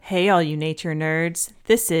Hey, all you nature nerds.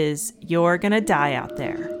 This is You're Gonna Die Out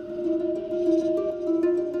There.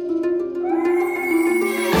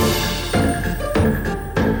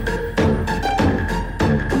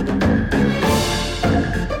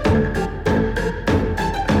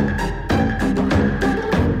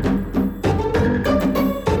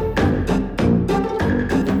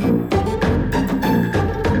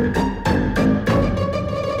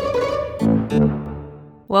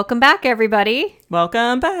 Welcome back, everybody.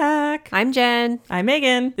 Welcome back. I'm Jen. I'm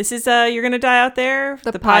Megan. This is You're Gonna Die Out There,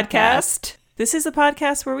 the podcast. This is a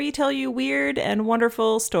podcast where we tell you weird and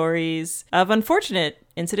wonderful stories of unfortunate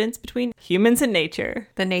incidents between humans and nature.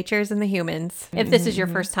 The natures and the humans. If this is your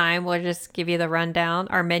first time, we'll just give you the rundown,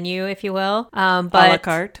 our menu, if you will. But a la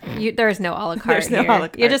carte. There's no a la carte There's no here. a la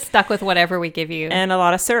carte. You're just stuck with whatever we give you. And a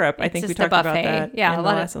lot of syrup. I It's think we just a talked about buffet. that. Yeah, And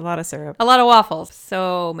a lot of syrup. A lot of waffles.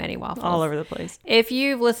 So many waffles. All over the place. If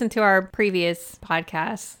you've listened to our previous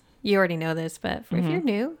podcasts, you already know this, but if you're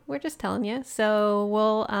new, we're just telling you. So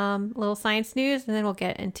we'll, little science news, and then we'll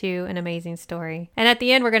get into an amazing story. And at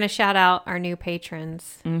the end, we're going to shout out our new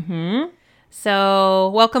patrons. Mm-hmm.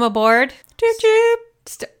 So welcome aboard. Choop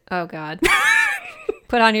choop. Oh, God.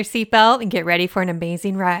 Put on your seatbelt and get ready for an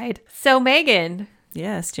amazing ride. So, Megan.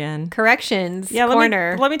 Yes, Jen. Corrections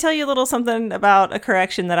corner. Let me tell you a little something about a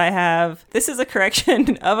correction that I have. This is a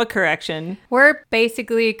correction of a correction. We're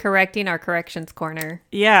basically correcting our corrections corner.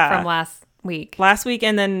 Yeah. From last week. Last week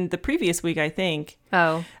and then the previous week, I think.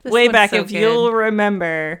 Oh. Way back, if you'll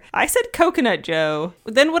remember. I said Coconut Joe.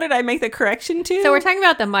 Then what did I make the correction to? So we're talking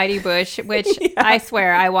about the Mighty Bush, which I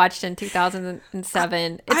swear I watched in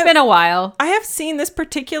 2007. It's been a while. I have seen this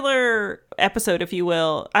particular episode, if you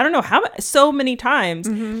will. I don't know how so many times.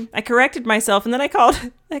 Mm-hmm. I corrected myself and then I called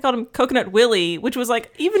him Coconut Willie, which was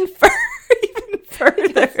like even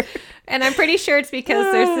further. And I'm pretty sure it's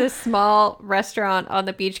because there's this small restaurant on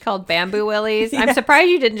the beach called Bamboo Willie's. Yeah. I'm surprised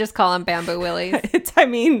you didn't just call him Bamboo Willie's.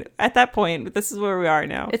 At that point, this is where we are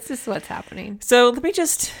now. It's just what's happening. So let me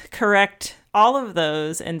just correct all of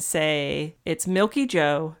those and say it's Milky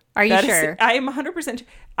Joe. Are you sure? I am 100%.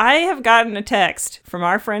 I have gotten a text from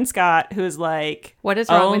our friend Scott who is like, what is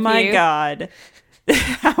wrong with you? Oh my God.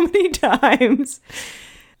 How many times?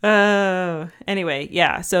 Anyway,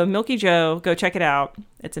 yeah. So Milky Joe, go check it out.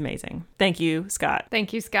 It's amazing. Thank you, Scott.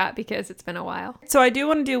 Thank you, Scott, because it's been a while. So I do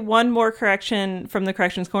want to do one more correction from the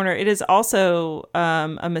corrections corner. It is also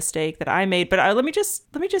a mistake that I made, but let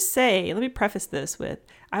me preface this with,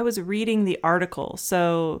 I was reading the article.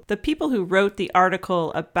 So the people who wrote the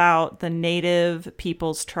article about the native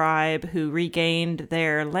people's tribe who regained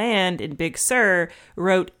their land in Big Sur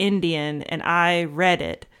wrote Indian, and I read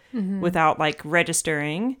it without like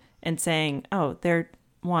registering and saying, oh, they're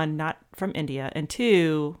one, not from India, and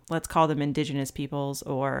two, let's call them indigenous peoples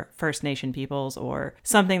or First Nation peoples or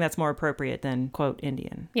something that's more appropriate than, quote,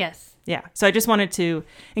 Indian. Yes. Yeah. So I just wanted to,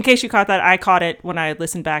 in case you caught that, I caught it when I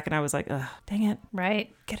listened back and I was like, ugh, dang it.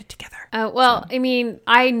 Right. Get it together. I mean,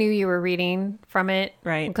 I knew you were reading from it.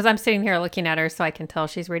 Right. Because I'm sitting here looking at her so I can tell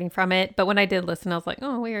she's reading from it. But when I did listen, I was like,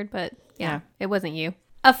 oh, weird. But yeah. It wasn't you.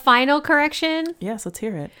 A final correction? Yes, let's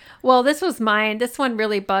hear it. Well, this was mine. This one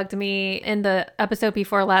really bugged me in the episode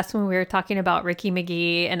before last when we were talking about Ricky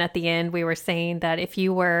McGee. And at the end, we were saying that if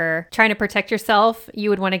you were trying to protect yourself,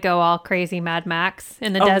 you would want to go all crazy Mad Max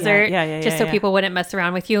in the desert. Just so people wouldn't mess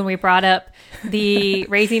around with you. And we brought up the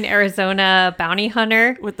Raising Arizona bounty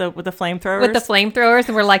hunter. With the flamethrowers? With the flamethrowers.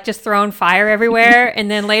 And we're like just throwing fire everywhere.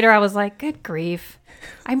 And then later I was like, good grief.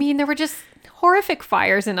 I mean, there were just horrific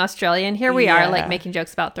fires in Australia, and here we are like making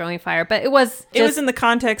jokes about throwing fire, but it was in the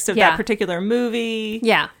context of that particular movie.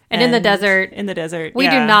 Yeah. And in the desert. We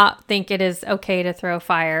do not think it is okay to throw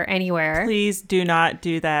fire anywhere. Please do not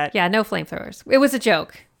do that. Yeah, no flamethrowers. It was a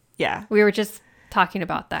joke. Yeah. We were just talking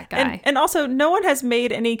about that guy. And also, no one has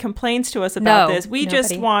made any complaints to us about this. We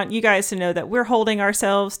just want you guys to know that we're holding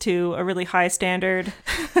ourselves to a really high standard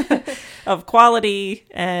of quality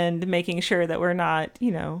and making sure that we're not,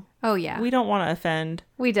 oh, yeah. We don't want to offend.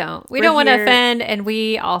 We don't. We don't want to offend, and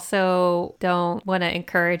we also don't want to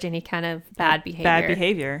encourage any kind of bad behavior. Bad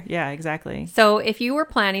behavior. Yeah, exactly. So if you were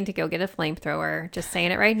planning to go get a flamethrower, just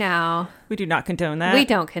saying it right now. We do not condone that. We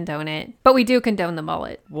don't condone it, but we do condone the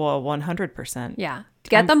mullet. Well, 100%. Yeah.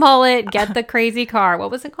 Get the mullet, get the crazy car.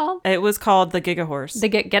 What was it called? It was called the Gigahorse.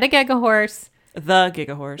 Get a Gigahorse. The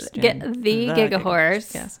Gigahorse. Jen. Get the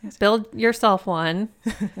Gigahorse. Yes. Build yourself one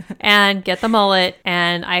and get the mullet.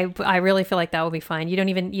 And I really feel like that will be fine. You don't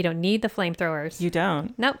need the flamethrowers. You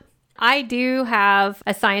don't. Nope. I do have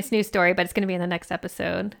a science news story, but it's going to be in the next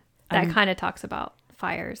episode that kind of talks about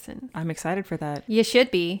fires. And I'm excited for that. you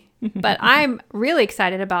should be. But I'm really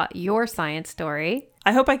excited about your science story.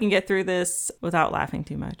 I hope I can get through this without laughing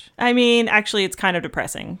too much. I mean, actually, it's kind of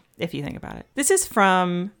depressing if you think about it. This is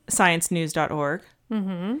from sciencenews.org.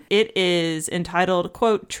 It is entitled,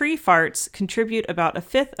 quote, "Tree farts contribute about a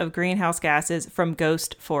fifth of greenhouse gases from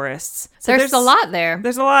ghost forests." So there's a lot there.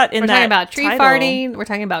 There's a lot in We're that talking about tree title. farting. We're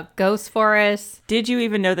talking about ghost forests. Did you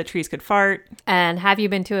even know that trees could fart? And have you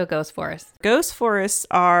been to a ghost forest? Ghost forests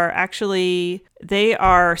are actually, they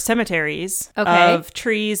are cemeteries Okay. of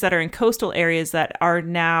trees that are in coastal areas that are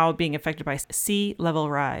now being affected by sea level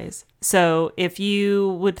rise. So if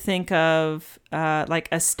you would think of like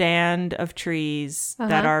a stand of trees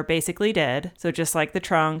that are basically dead, so just like the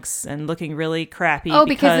trunks and looking really crappy. Oh,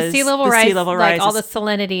 because the sea level rise, like all the is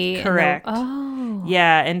salinity. correct. Oh.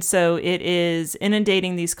 Yeah, and so it is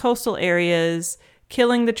inundating these coastal areas,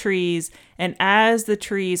 killing the trees, and as the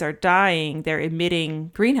trees are dying, they're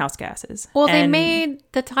emitting greenhouse gases. Well, they And made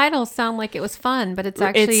the title sound like it was fun, but it's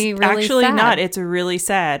actually really actually sad. not. It's really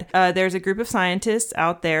sad. There's a group of scientists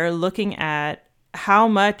out there looking at how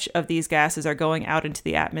much of these gases are going out into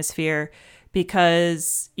the atmosphere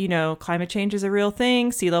because, you know, climate change is a real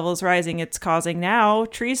thing. Sea level is rising. It's causing now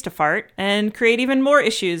trees to fart and create even more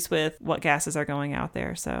issues with what gases are going out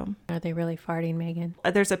there. So Are they really farting, Megan?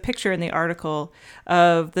 there's a picture in the article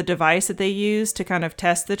of the device that they use to kind of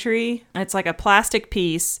test the tree. It's like a plastic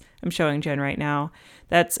piece. I'm showing Jen right now.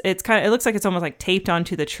 It looks like it's almost like taped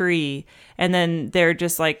onto the tree. And then they're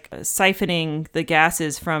just like siphoning the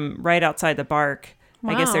gases from right outside the bark.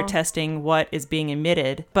 I guess they're Wow. testing what is being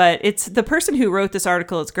emitted. But it's the person who wrote this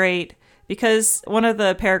article is great because one of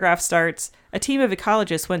the paragraphs starts, "A team of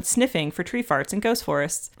ecologists went sniffing for tree farts in ghost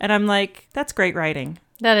forests." And I'm like, that's great writing.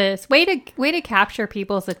 That is way to capture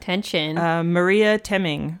people's attention. Maria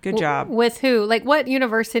Temming, good job. With who? Like what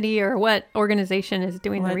university or what organization is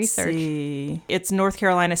doing the Let's research? see. It's North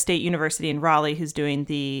Carolina State University in Raleigh who's doing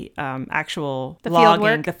the actual The logging, field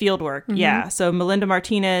work? the field work. Yeah. So Melinda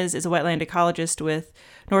Martinez is a wetland ecologist with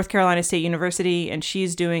North Carolina State University, and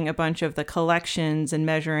she's doing a bunch of the collections and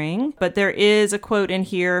measuring. But there is a quote in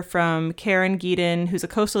here from Karen Geeden, who's a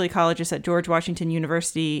coastal ecologist at George Washington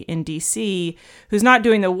University in D.C., who's not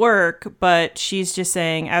doing the work, but she's just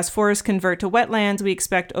saying, as forests convert to wetlands, we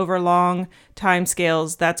expect over long time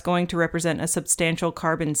scales that's going to represent a substantial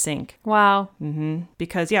carbon sink. Wow.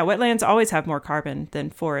 Because, yeah, wetlands always have more carbon than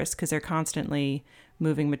forests because they're constantly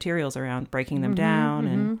moving materials around, breaking them down,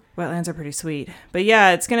 and wetlands are pretty sweet. But yeah,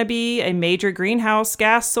 it's going to be a major greenhouse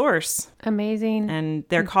gas source, Amazing. and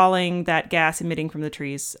they're calling that gas emitting from the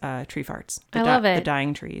trees tree farts. I love it. The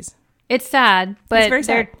dying trees. It's sad, but very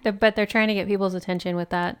sad. they're trying to get people's attention with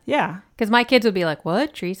that. Yeah. Because my kids would be like,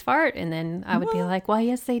 "What? Trees fart?" And then I would be like, "Well,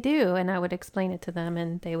 yes, they do." And I would explain it to them,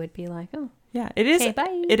 and they would be like, "Oh, Yeah, it is. Okay,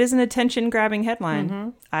 bye. It is an attention-grabbing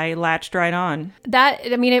headline. I latched right on. that."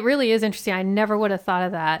 I mean, it really is interesting. I never would have thought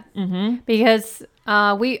of that because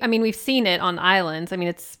we've seen it on islands. I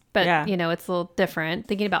mean, Yeah. you know, it's a little different.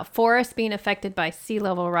 Thinking about forests being affected by sea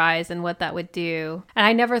level rise and what that would do, and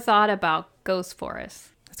I never thought about ghost forests.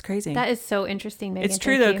 That's crazy. That is so interesting, Megan. It's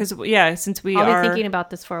true Thank though, you. because since we I'll are be thinking about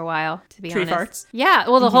this for a while, to be Tree honest. farts? Yeah,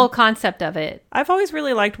 well, the whole concept of it. I've always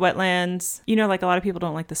really liked wetlands. You know, like a lot of people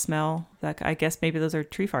don't like the smell. Like, I guess maybe those are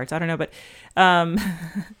tree farts. I don't know, but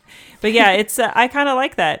but yeah, it's I kind of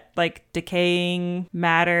like that, like decaying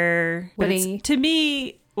matter. But Woody. to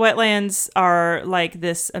me, wetlands are like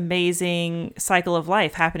this amazing cycle of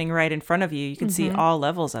life happening right in front of you. You can see all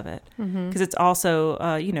levels of it because it's also,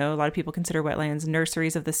 a lot of people consider wetlands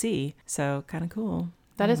nurseries of the sea. So kind of cool.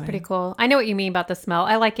 That is pretty cool. I know what you mean about the smell.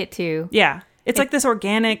 I like it too. Yeah. It's like this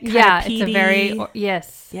organic kind Yeah, of peaty. it's a very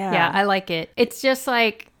yes. Yeah. Yeah, I like it. It's just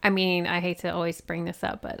like, I mean, I hate to always bring this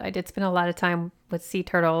up, but I did spend a lot of time with sea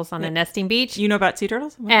turtles on a nesting beach. You know about sea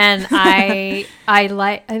turtles? And I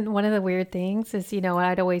like, and one of the weird things is,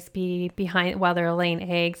 I'd always be behind while they're laying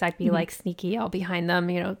eggs. I'd be like sneaky all behind them,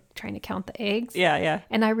 trying to count the eggs. Yeah, yeah.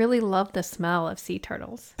 And I really love the smell of sea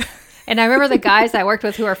turtles. And I remember the guys I worked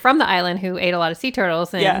with who are from the island who ate a lot of sea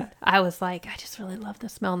turtles. And Yeah. I was like, I just really love the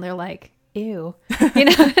smell. And they're like, ew.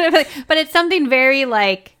 But it's something very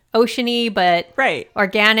like oceany, but Right.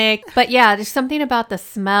 organic. But yeah, there's something about the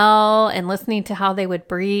smell and listening to how they would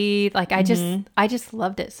breathe. Like I just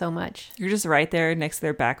loved it so much. You're just right there next to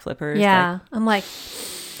their back flippers. Yeah. I'm like,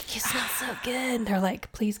 you smell so good. They're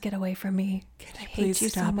like, please get away from me. I hate please you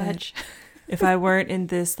so stop it? much. If I weren't in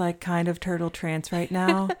this like kind of turtle trance right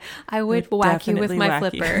now, I would whack you with definitely my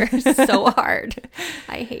whack you. flipper so hard.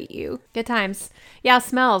 I hate you. Good times. Yeah,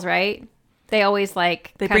 smells, right? They always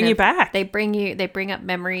like They bring you back. They bring up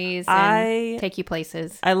memories and take you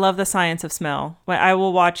places. I love the science of smell. I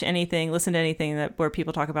will watch anything, listen to anything where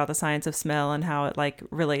people talk about the science of smell and how it like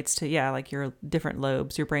relates to like your different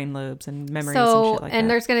lobes, your brain lobes and memories and shit like that. And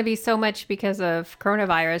there's going to be so much because of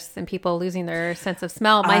coronavirus and people losing their sense of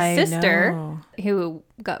smell. My sister, who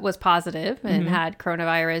was positive and had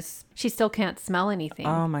coronavirus, she still can't smell anything.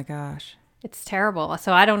 Oh my gosh. It's terrible.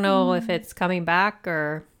 So I don't know if it's coming back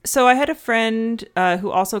or... So I had a friend who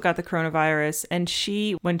also got the coronavirus, and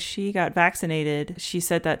when she got vaccinated, she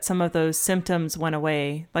said that some of those symptoms went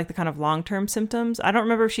away, like the kind of long-term symptoms. I don't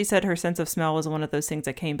remember if she said her sense of smell was one of those things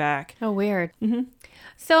that came back. Oh, weird. Mm-hmm.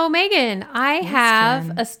 So, Megan, I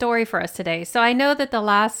have a story for us today. So, I know that the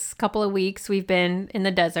last couple of weeks we've been in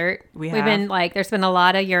the desert. We've been there's been a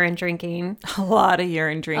lot of urine drinking. A lot of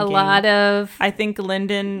urine drinking. A lot of... I think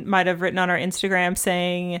Lyndon might have written on our Instagram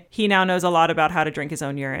saying he now knows a lot about how to drink his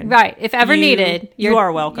own urine. Right. If ever needed. You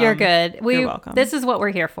are welcome. You're good. You're welcome. This is what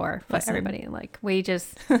we're here for everybody. Like, we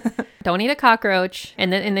just don't eat a cockroach.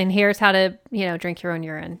 And then here's how to, drink your own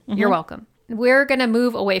urine. Mm-hmm. You're welcome. We're going to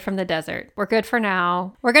move away from the desert. We're good for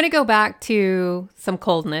now. We're going to go back to some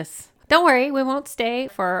coldness. Don't worry, we won't stay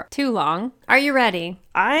for too long. Are you ready?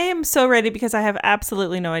 I am so ready because I have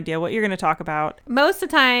absolutely no idea what you're going to talk about. Most of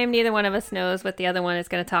the time, neither one of us knows what the other one is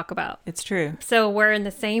going to talk about. It's true. So we're in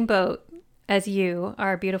the same boat as you,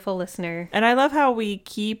 our beautiful listener. And I love how we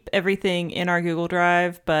keep everything in our Google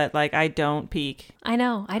Drive, but like I don't peek. I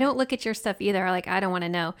know. I don't look at your stuff either. Like, I don't want to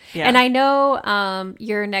know. Yeah. And I know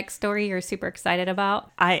your next story you're super excited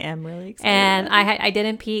about. I am really excited. And I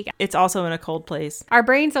didn't peek. It's also in a cold place. Our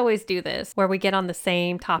brains always do this, where we get on the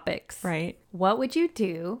same topics. Right. What would you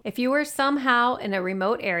do if you were somehow in a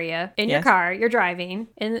remote area in your car, you're driving,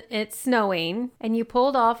 and it's snowing, and you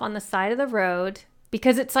pulled off on the side of the road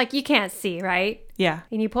because it's like you can't see, right? Yeah.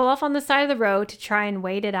 And you pull off on the side of the road to try and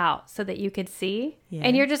wait it out so that you could see. Yeah.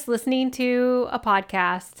 And you're just listening to a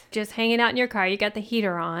podcast, just hanging out in your car. You got the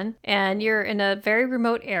heater on and you're in a very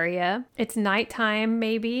remote area. It's nighttime,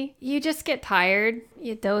 maybe. You just get tired.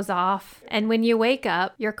 You doze off. And when you wake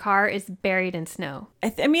up, your car is buried in snow. I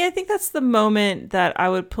think that's the moment that I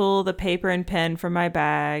would pull the paper and pen from my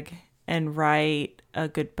bag and write a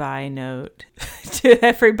goodbye note to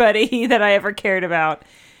everybody that I ever cared about.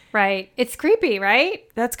 Right. It's creepy, right?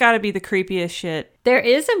 That's got to be the creepiest shit. There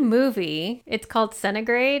is a movie. It's called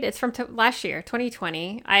Centigrade. It's from last year,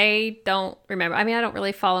 2020. I don't remember. I mean, I don't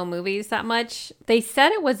really follow movies that much. They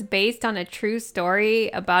said it was based on a true story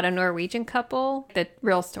about a Norwegian couple. The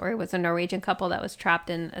real story was a Norwegian couple that was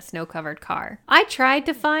trapped in a snow-covered car. I tried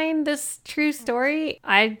to find this true story.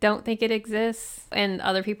 I don't think it exists. And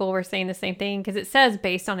other people were saying the same thing because it says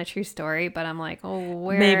based on a true story. But I'm like, oh,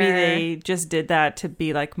 where? Maybe they just did that to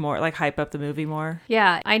be like more, like hype up the movie more.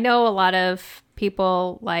 Yeah. I know a lot of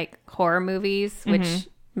people like horror movies, which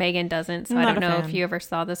Megan doesn't. So I don't know if you ever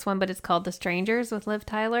saw this one, but it's called The Strangers with Liv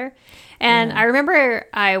Tyler. And I remember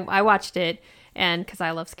I watched it, and because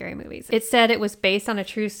I love scary movies. It said it was based on a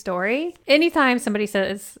true story. Anytime somebody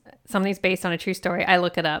says something's based on a true story, I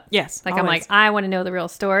look it up. Yes. Like, always. I'm like, I want to know the real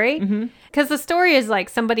story. Because the story is like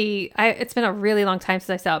it's been a really long time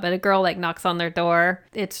since I saw it, but a girl like knocks on their door.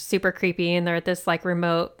 It's super creepy, and they're at this like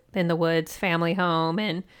remote in the woods family home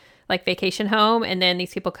and like vacation home, and then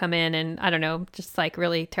these people come in and I don't know, just like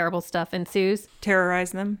really terrible stuff ensues.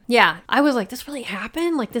 Terrorize them. Yeah. I was like, this really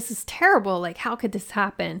happened? Like, this is terrible. Like, how could this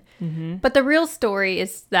happen? But the real story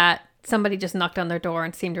is that somebody just knocked on their door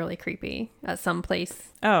and seemed really creepy at some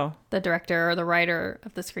place. Oh. The director or the writer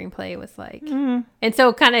of the screenplay was like, and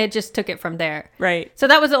so kind of just took it from there. Right. So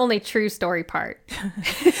that was the only true story part.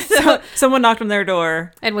 So someone knocked on their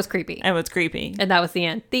door. And was creepy. And was creepy. And that was the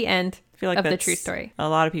end. The end. I feel like of the true story. A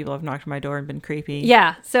lot of people have knocked on my door and been creepy.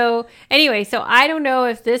 Yeah. So anyway, so I don't know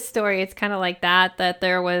if this story, it's kind of like that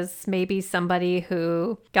there was maybe somebody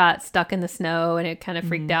who got stuck in the snow and it kind of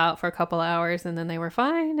freaked out for a couple hours and then they were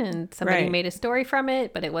fine and somebody made a story from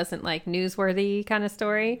it, but it wasn't like newsworthy kind of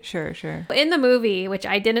story. Sure. In the movie, which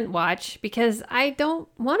I didn't watch because I don't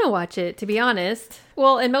want to watch it, to be honest.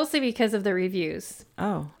 Well, and mostly because of the reviews.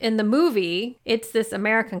 Oh. In the movie, it's this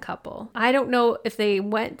American couple. I don't know if they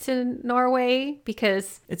went to Norway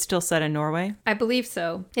because... It's still set in Norway? I believe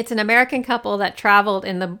so. It's an American couple that traveled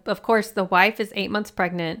of course, the wife is 8 months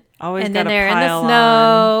pregnant. Always and then they're in the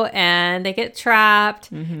snow and they get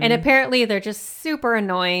trapped. And apparently they're just super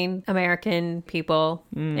annoying American people.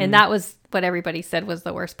 And that was what everybody said was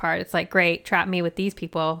the worst part. It's like, great, trap me with these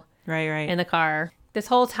people. Right. In the car. This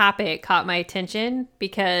whole topic caught my attention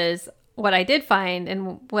because what I did find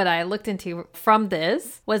and what I looked into from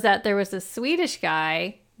this was that there was a Swedish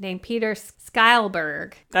guy named Peter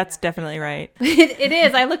Skylberg. That's definitely right. It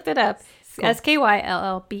is. I looked it up. Cool.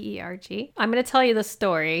 Skyllberg. I'm going to tell you the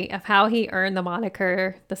story of how he earned the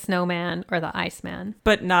moniker the Snowman or the Iceman.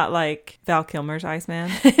 But not like Val Kilmer's Iceman.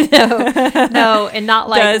 No, and not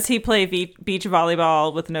like... Does he play beach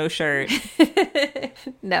volleyball with no shirt?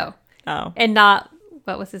 No. Oh. And not...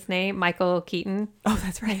 What was his name? Michael Keaton. Oh,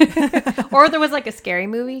 that's right. Or there was like a scary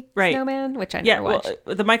movie, right. Snowman, which I never watched.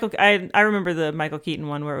 Well, I remember the Michael Keaton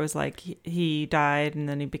one where it was like he died and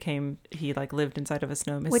then he like lived inside of a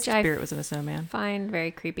snowman. His spirit was in a snowman. Find very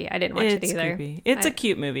creepy. I didn't watch it either. Creepy. It's a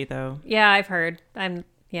cute movie though. Yeah, I've heard. I'm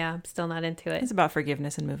still not into it. It's about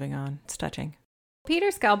forgiveness and moving on. It's touching. Peter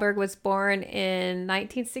Skylberg was born in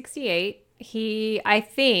 1968. I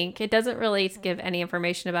think it doesn't really give any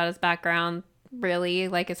information about his background, really,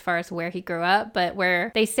 like as far as where he grew up, but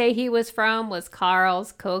where they say he was from was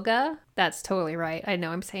Karlskoga. That's totally right. I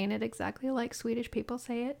know I'm saying it exactly like Swedish people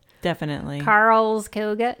say it. Definitely.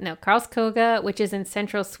 Karlskoga, which is in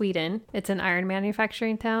central Sweden. It's an iron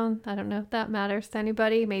manufacturing town. I don't know if that matters to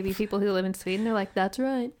anybody. Maybe people who live in Sweden are like, that's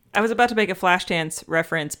right. I was about to make a Flashdance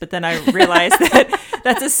reference, but then I realized that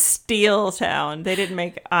that's a steel town. They didn't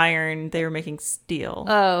make iron. They were making steel.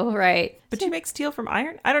 Oh, right. But you make steel from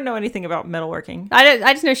iron? I don't know anything about metalworking.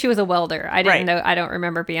 I just know she was a welder. I didn't right. know. I don't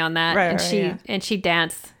remember beyond that. Right, and she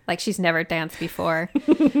danced like she's never danced before.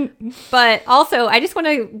 But also, I just want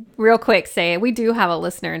to real quick say we do have a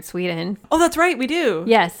listener in Sweden. Oh, that's right. We do.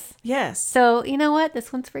 Yes. Yes. So, you know what?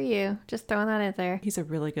 This one's for you. Just throwing that in there. He's a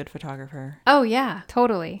really good photographer. Oh, yeah,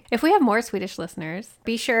 totally. If we have more Swedish listeners,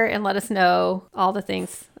 be sure and let us know all the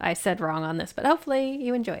things I said wrong on this, but hopefully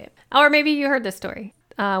you enjoy it. Or maybe you heard this story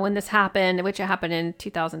when this happened, which it happened in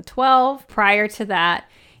 2012. Prior to that,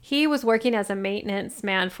 he was working as a maintenance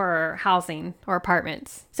man for housing or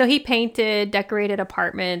apartments. So he painted, decorated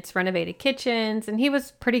apartments, renovated kitchens, and he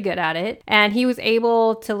was pretty good at it. And he was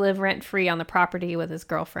able to live rent-free on the property with his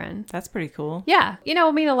girlfriend. That's pretty cool. Yeah. You know,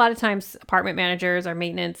 I mean, a lot of times apartment managers or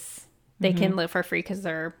maintenance, they can live for free because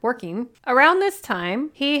they're working. Around this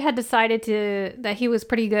time, he had decided that he was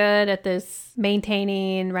pretty good at this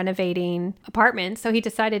maintaining, renovating apartments. So he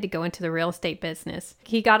decided to go into the real estate business.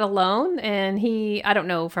 He got a loan and I don't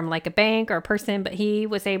know, from like a bank or a person, but he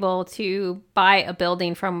was able to buy a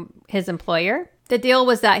building from his employer. The deal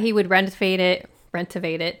was that he would renovate it.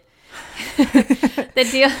 The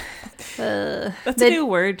deal... That's a new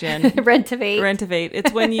word, Jen. Rentivate.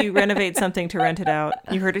 It's when you renovate something to rent it out.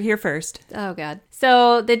 You heard it here first. Oh, God.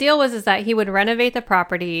 So the deal was that he would renovate the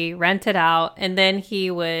property, rent it out, and then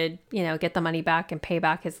he would, get the money back and pay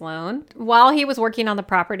back his loan. While he was working on the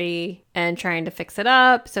property and trying to fix it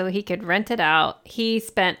up so he could rent it out, he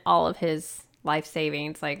spent all of his life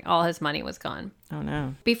savings, like all his money was gone. Oh,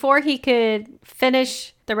 no. Before he could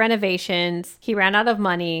finish the renovations, he ran out of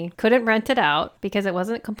money, couldn't rent it out because it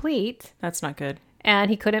wasn't complete. That's not good.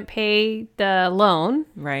 And he couldn't pay the loan.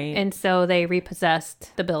 Right. And so they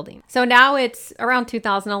repossessed the building. So now it's around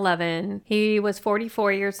 2011. He was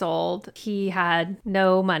 44 years old. He had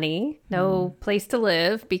no money, no place to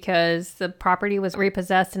live because the property was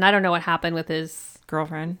repossessed. And I don't know what happened with his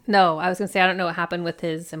girlfriend. No, I was going to say, I don't know what happened with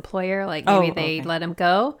his employer. Like maybe they let him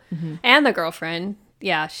go. And the girlfriend.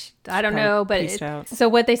 Yeah, I don't know, but so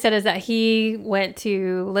what they said is that he went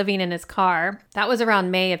to living in his car. That was around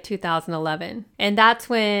May of 2011. And that's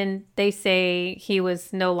when they say he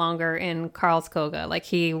was no longer in Karlskoga. Like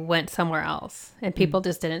he went somewhere else and people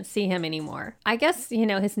just didn't see him anymore. I guess,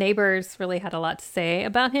 his neighbors really had a lot to say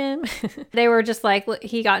about him. They were just like,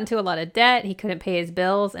 he got into a lot of debt. He couldn't pay his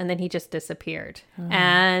bills and then he just disappeared.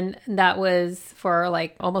 And that was for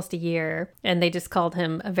like almost a year. And they just called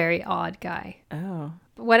him a very odd guy. Oh.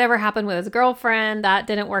 Whatever happened with his girlfriend, that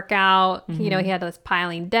didn't work out. He had those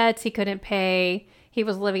piling debts he couldn't pay. He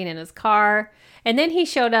was living in his car. And then he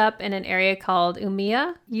showed up in an area called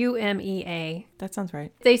Umea, Umea. That sounds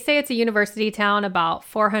right. They say it's a university town about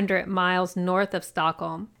 400 miles north of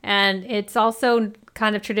Stockholm. And it's also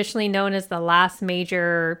kind of traditionally known as the last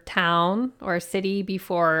major town or city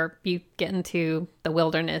before you get into the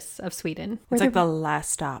wilderness of Sweden. It's like the last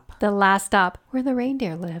stop. The last stop where the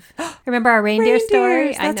reindeer live. Remember our reindeer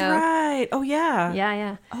story? That's right. Oh, yeah.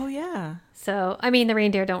 Yeah. Oh, yeah. So, I mean, the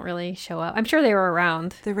reindeer don't really show up. I'm sure they were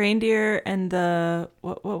around. The reindeer and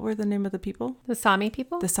what were the name of the people? The Sami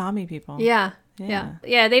people? The Sami people. Yeah.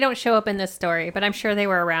 They don't show up in this story, but I'm sure they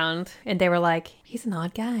were around and they were like, he's an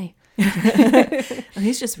odd guy.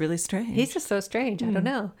 He's just really strange. He's just so strange. I don't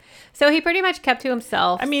know. So he pretty much kept to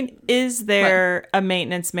himself. I mean, is there a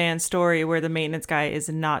maintenance man story where the maintenance guy is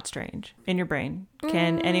not strange in your brain?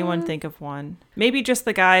 Can anyone think of one? Maybe just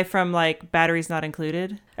the guy from like Batteries Not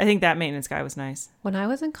Included. I think that maintenance guy was nice. When I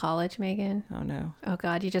was in college, Megan. Oh, no. Oh,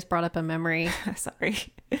 God, you just brought up a memory.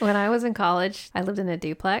 Sorry. When I was in college, I lived in a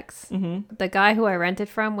duplex. Mm-hmm. The guy who I rented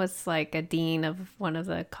from was like a dean of one of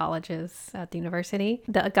the colleges at the university.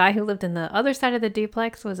 The guy who lived in the other side of the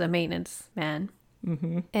duplex was a maintenance man.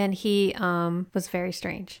 Mm-hmm. And he was very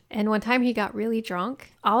strange. And one time he got really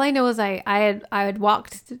drunk. All I know is I had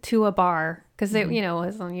walked to a bar because it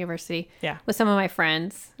was on university. Yeah. With some of my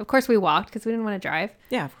friends. Of course we walked because we didn't want to drive.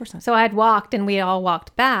 Yeah, of course not. So I had walked and we all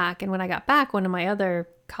walked back. And when I got back, one of my other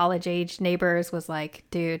college age neighbors was like,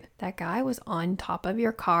 dude, that guy was on top of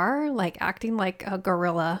your car, like acting like a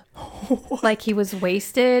gorilla. Like he was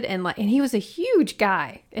wasted and he was a huge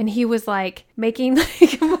guy and he was like making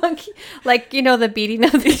like a monkey, like, the beating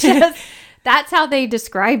of the chest. That's how they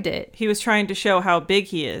described it. He was trying to show how big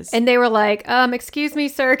he is. And they were like, excuse me,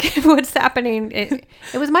 sir, what's happening? It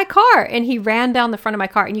was my car. And he ran down the front of my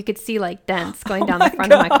car and you could see like dents going down the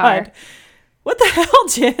front of my car. What the hell,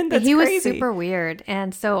 Jen? That's He was crazy. super weird.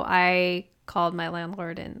 And so I called my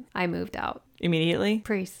landlord and I moved out. Immediately?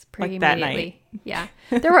 Pretty like immediately. That night? Yeah.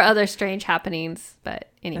 There were other strange happenings,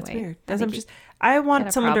 but anyway. That's weird. I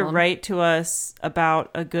want someone to write to us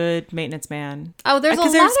about a good maintenance man. Oh, there's a lot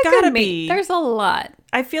of good There's a lot.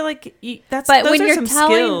 I feel like those when are you're some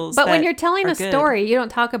telling, skills. But when you're telling a good. story, you don't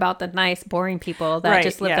talk about the nice, boring people that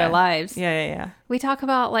just live their lives. Yeah. We talk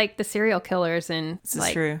about like the serial killers and This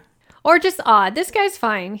is true. Or just odd. This guy's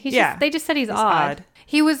fine. They just said he's odd.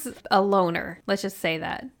 He was a loner. Let's just say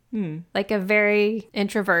that. Like a very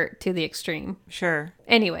introvert to the extreme. Sure.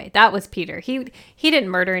 Anyway, that was Peter. He didn't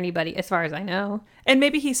murder anybody as far as I know. And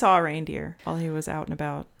maybe he saw a reindeer while he was out and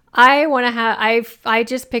about. I want to have, I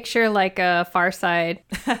just picture like a Far Side,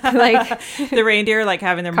 like the reindeer, like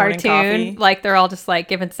having their morning coffee. Like they're all just like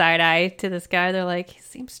giving side eye to this guy. They're like, he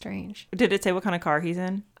seems strange. Did it say what kind of car he's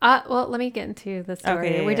in? Well, let me get into the story.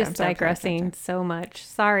 Okay, We're just digressing so much.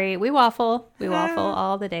 Sorry. We waffle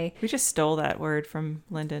all the day. We just stole that word from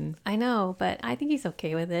Lyndon. I know, but I think he's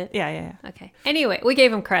okay with it. Yeah. Okay. Anyway, we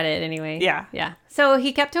gave him credit anyway. Yeah. So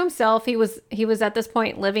he kept to himself. He was at this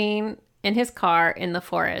point living in his car in the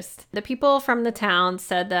forest. The people from the town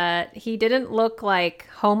said that he didn't look like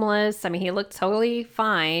homeless. I mean, he looked totally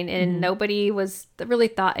fine and nobody really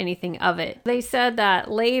thought anything of it. They said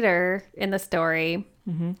that later in the story,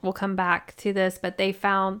 we'll come back to this, but they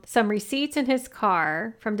found some receipts in his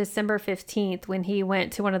car from December 15th when he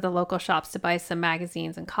went to one of the local shops to buy some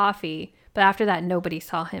magazines and coffee. But after that, nobody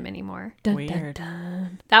saw him anymore. Weird. Dun,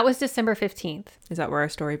 dun. That was December 15th. Is that where our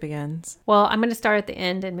story begins? Well, I'm going to start at the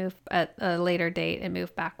end and move at a later date and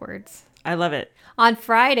move backwards. I love it. On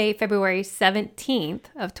Friday, February 17th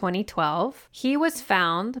of 2012, he was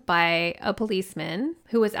found by a policeman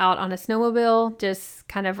who was out on a snowmobile, just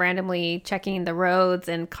kind of randomly checking the roads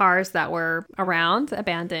and cars that were around,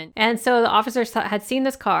 abandoned. And so the officers had seen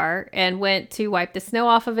this car and went to wipe the snow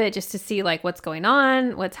off of it just to see like what's going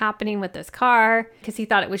on, what's happening with this car, because he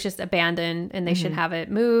thought it was just abandoned and they should have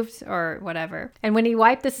it moved or whatever. And when he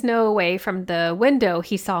wiped the snow away from the window,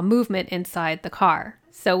 he saw movement inside the car.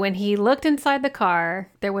 So when he looked inside the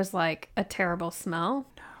car, there was like a terrible smell.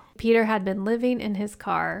 No. Peter had been living in his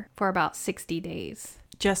car for about 60 days.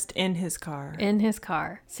 Just in his car. In his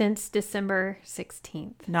car since December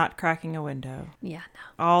 16th. Not cracking a window. Yeah,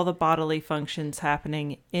 no. All the bodily functions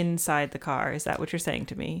happening inside the car. Is that what you're saying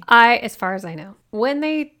to me? As far as I know. When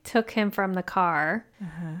they took him from the car,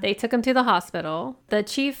 they took him to the hospital. The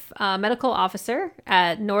chief medical officer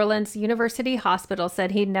at New Orleans University Hospital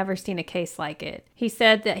said he'd never seen a case like it. He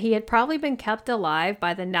said that he had probably been kept alive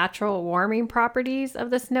by the natural warming properties of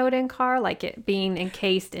the snowed-in car, like it being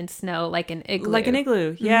encased in snow, like an igloo. Like an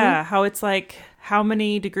igloo, yeah. How it's like, how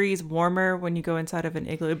many degrees warmer when you go inside of an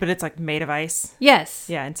igloo, but it's like made of ice. Yes.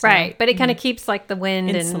 Yeah. And snow. Right. But it kind of keeps like the wind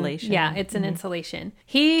insulation. And it's an insulation.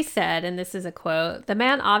 He said, and this is a quote, "The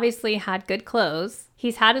man obviously had good clothes.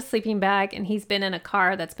 He's had a sleeping bag and he's been in a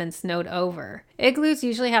car that's been snowed over. Igloos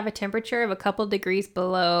usually have a temperature of a couple degrees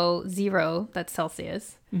below 0, that's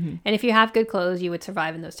Celsius. And if you have good clothes, you would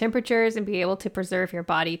survive in those temperatures and be able to preserve your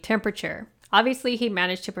body temperature. Obviously, he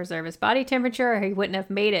managed to preserve his body temperature or he wouldn't have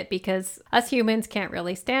made it because us humans can't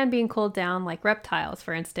really stand being cooled down like reptiles,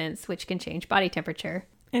 for instance, which can change body temperature."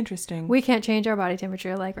 Interesting. We can't change our body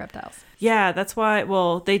temperature like reptiles. Yeah, that's why,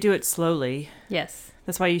 well, they do it slowly. Yes.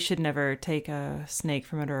 That's why you should never take a snake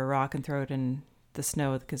from under a rock and throw it in the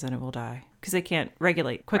snow because then it will die. Because they can't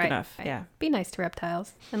regulate quick enough. Right. Yeah. Be nice to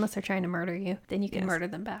reptiles, unless they're trying to murder you. Then you can murder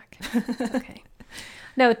them back. Okay.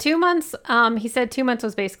 No, 2 months. He said 2 months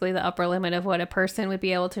was basically the upper limit of what a person would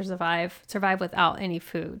be able to survive without any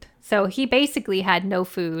food. So he basically had no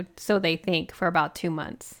food, so they think, for about 2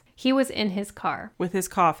 months. He was in his car. With his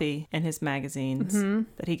coffee and his magazines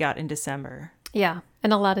that he got in December. Yeah.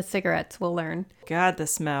 And a lot of cigarettes, we'll learn. God, the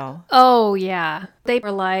smell. Oh, yeah. They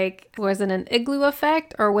were like, was it an igloo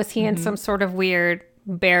effect or was he in some sort of weird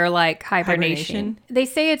bear-like hibernation? They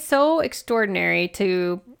say it's so extraordinary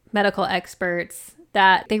to medical experts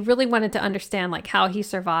that they really wanted to understand like how he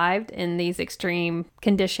survived in these extreme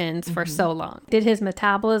conditions for so long. Did his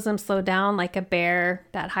metabolism slow down like a bear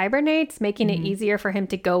that hibernates, making it easier for him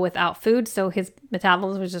to go without food, so his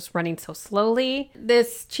metabolism was just running so slowly?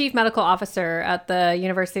 This chief medical officer at the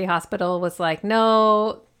university hospital was like,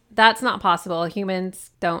 no, that's not possible.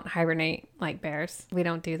 Humans don't hibernate like bears. We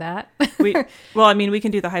don't do that. We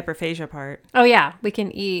can do the hyperphagia part. Oh yeah, we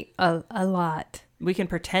can eat a lot. We can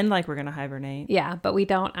pretend like we're going to hibernate. Yeah, but we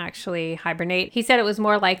don't actually hibernate. He said it was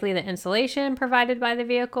more likely the insulation provided by the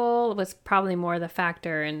vehicle was probably more the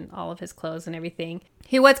factor in all of his clothes and everything.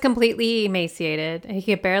 He was completely emaciated. He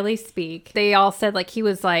could barely speak. They all said like he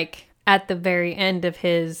was like at the very end of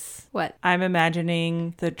his, what? I'm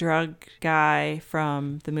imagining the drug guy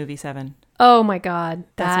from the movie Seven. Oh my God.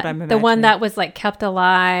 That's what I'm imagining. The one that was like kept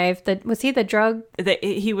alive. Was he the drug?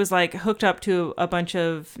 He was like hooked up to a bunch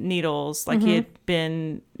of needles. Like he had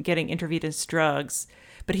been getting intravenous drugs,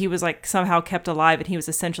 but he was like somehow kept alive and he was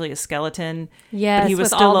essentially a skeleton. Yes, but he was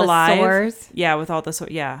with still all alive. the sores. Yeah, with all the sores.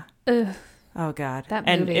 Yeah. Ugh. Oh God. That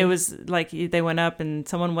and movie. it was like they went up and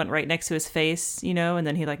someone went right next to his face, you know, and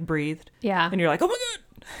then he like breathed. Yeah. And you're like, oh my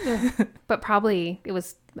God. But probably it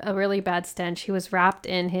was a really bad stench. He was wrapped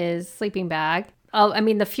in his sleeping bag. I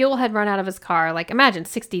mean, the fuel had run out of his car, like imagine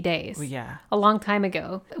 60 days. Well, yeah. A long time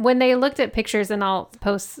ago. When they looked at pictures, and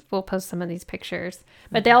we'll post some of these pictures,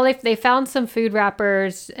 but they found some food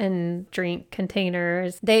wrappers and drink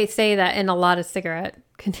containers. They say that in a lot of cigarette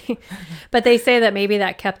but they say that maybe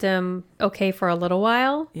that kept him okay for a little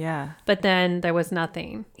while. Yeah. But then there was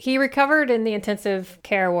nothing. He recovered in the intensive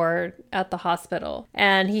care ward at the hospital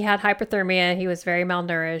and he had hypothermia. He was very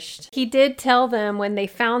malnourished. He did tell them when they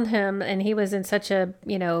found him and he was in such a,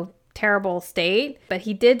 terrible state, but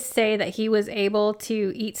he did say that he was able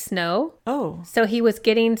to eat snow. Oh. So he was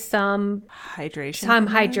getting some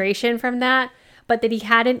hydration from that. But that he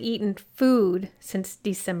hadn't eaten food since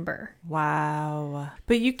December. Wow.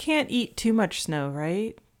 But you can't eat too much snow,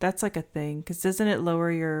 right? That's like a thing. Because doesn't it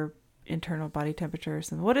lower your internal body temperature or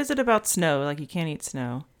something? What is it about snow? Like you can't eat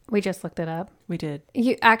snow. We just looked it up. We did.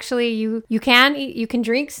 You can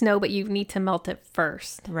drink snow, but you need to melt it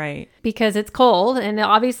first. Right. Because it's cold. And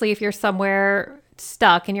obviously if you're somewhere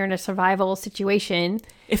stuck and you're in a survival situation,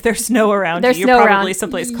 if there's snow around you're probably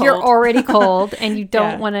someplace cold. You're already cold and you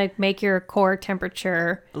don't want to make your core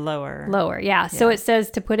temperature lower. Yeah. So it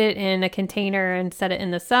says to put it in a container and set it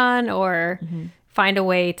in the sun or find a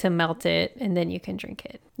way to melt it and then you can drink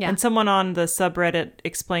it. Yeah. And someone on the subreddit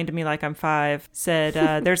explained to me like I'm 5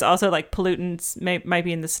 said there's also like pollutants might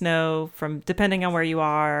be in the snow from depending on where you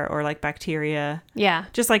are or like bacteria. Yeah.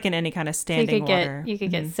 Just like in any kind of standing water. You could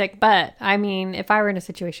get sick. But I mean, if I were in a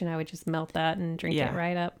situation, I would just melt that and drink it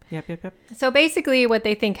right up. Yep. So basically what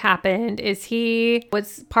they think happened is he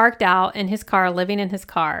was parked out in his car, living in his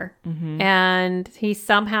car. And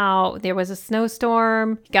there was a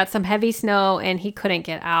snowstorm, got some heavy snow and he couldn't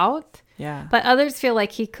get out. Yeah. But others feel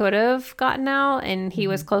like he could have gotten out and he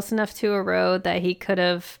was close enough to a road that he could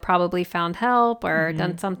have probably found help or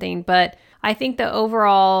done something. But I think the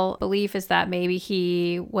overall belief is that maybe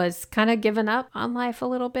he was kind of given up on life a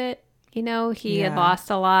little bit. He had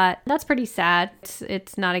lost a lot. That's pretty sad.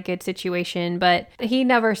 It's not a good situation, but he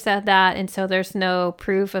never said that. And so there's no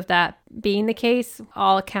proof of that being the case.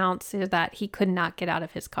 All accounts is that he could not get out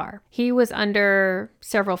of his car. He was under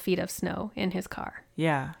several feet of snow in his car.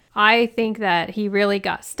 Yeah. I think that he really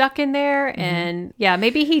got stuck in there and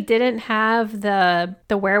maybe he didn't have the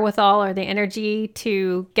wherewithal or the energy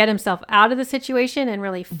to get himself out of the situation and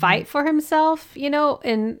really fight for himself,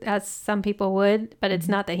 and as some people would, but it's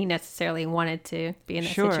not that he necessarily wanted to be in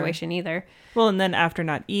that situation either. Well, and then after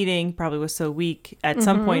not eating, probably was so weak, at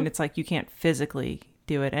some point it's like you can't physically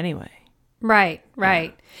do it anyway. Right. Yeah.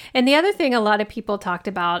 And the other thing a lot of people talked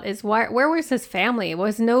about is where was his family?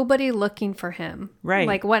 Was nobody looking for him? Right.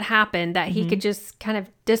 Like what happened that he could just kind of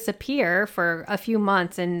disappear for a few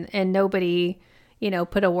months and nobody,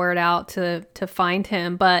 put a word out to find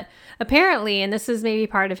him. But apparently, and this is maybe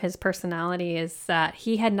part of his personality, is that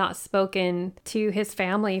he had not spoken to his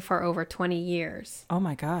family for over 20 years. Oh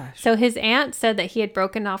my gosh. So his aunt said that he had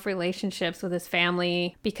broken off relationships with his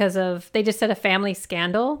family because they just said a family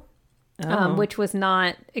scandal. Which was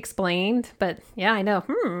not explained, but yeah, I know.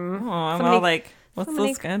 I'm all like, what's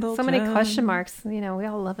the scandal? So many question marks. We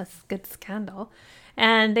all love a good scandal.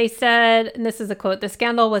 And they said, and this is a quote, the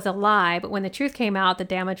scandal was a lie, but when the truth came out, the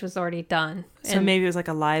damage was already done. So maybe it was like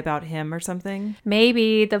a lie about him or something.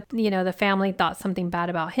 Maybe the family thought something bad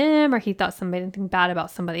about him, or he thought something bad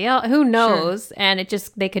about somebody else. Who knows? Sure. And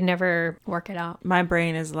they could never work it out. My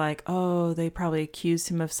brain is like, oh, they probably accused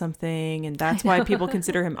him of something, and that's why people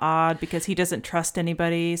consider him odd, because he doesn't trust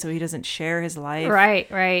anybody, so he doesn't share his life.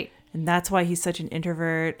 Right. And that's why he's such an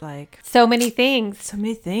introvert. Like, so many things.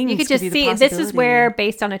 You could just see, this is where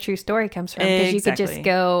based on a true story comes from. Because you could just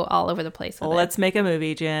go all over the place with it. Let's make a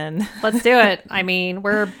movie, Jen. Let's do it. I mean,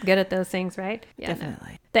 we're good at those things, right? Yeah,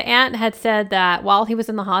 definitely. No. The aunt had said that while he was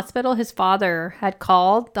in the hospital, his father had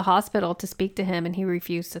called the hospital to speak to him, and he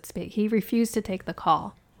refused to speak. He refused to take the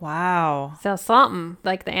call. Wow. So something,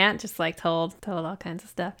 like the aunt just like told all kinds of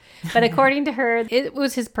stuff. But according to her, it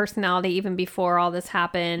was his personality even before all this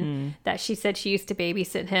happened, that she said she used to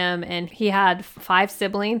babysit him, and he had 5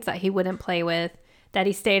 siblings that he wouldn't play with, that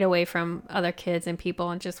he stayed away from other kids and people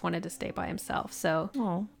and just wanted to stay by himself. So,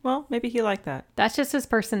 oh, well, maybe he liked that. That's just his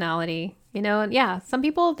personality, And yeah, some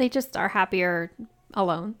people, they just are happier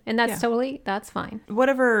alone, and that's fine.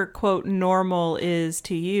 Whatever quote normal is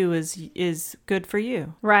to you is good for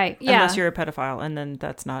you, right? Yeah, unless you're a pedophile, and then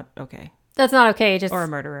that's not okay. That's not okay. Or a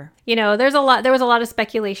murderer. There was a lot of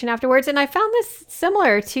speculation afterwards, and I found this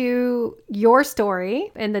similar to your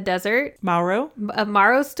story in the desert,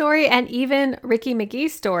 Mauro's story, and even Ricky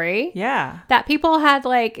McGee's story. Yeah, that people had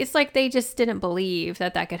it's like they just didn't believe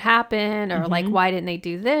that could happen, or like, why didn't they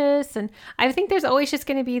do this? And I think there's always just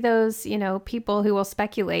going to be those people who will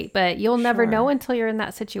speculate, but you'll never know until you're in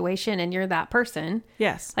that situation and you're that person.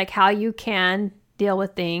 Yes, like how you can deal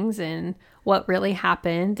with things and what really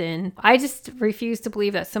happened. And I just refuse to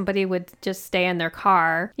believe that somebody would just stay in their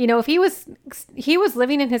car. If he was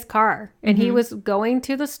living in his car and he was going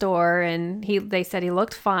to the store, and they said he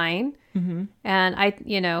looked fine. And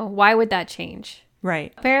why would that change?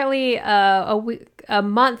 Right. Apparently a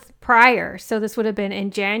month prior, so this would have been in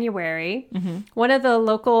January, one of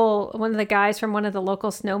the guys from one of the local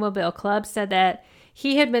snowmobile clubs said that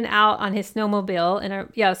he had been out on his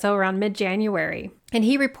snowmobile so around mid-January. And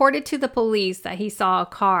he reported to the police that he saw a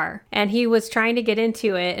car, and he was trying to get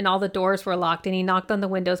into it, and all the doors were locked, and he knocked on the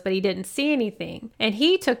windows, but he didn't see anything. And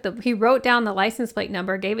he wrote down the license plate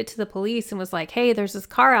number, gave it to the police, and was like, hey, there's this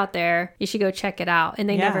car out there. You should go check it out. And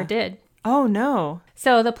they never did. Oh, no.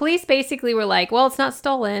 So the police basically were like, well, it's not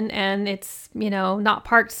stolen, and it's, not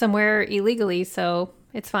parked somewhere illegally, so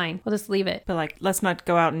it's fine. We'll just leave it. But let's not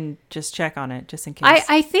go out and just check on it just in case.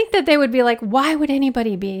 I think that they would be like, why would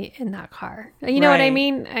anybody be in that car? You know what I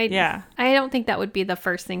mean? I don't think that would be the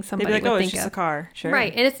first thing somebody would think of. It's just a car. Sure.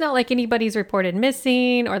 Right. And it's not like anybody's reported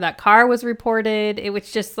missing or that car was reported. It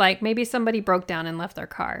was just like maybe somebody broke down and left their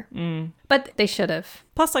car. But they should have.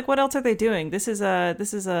 Plus, what else are they doing? This is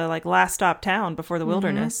a last stop town before the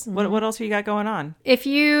wilderness. What else have you got going on? If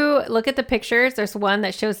you look at the pictures, there's one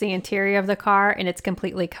that shows the interior of the car, and it's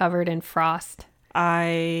completely covered in frost.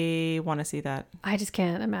 I want to see that. I just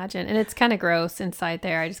can't imagine. And it's kind of gross inside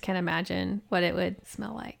there. I just can't imagine what it would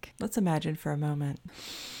smell like. Let's imagine for a moment.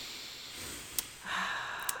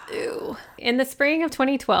 Ew. In the spring of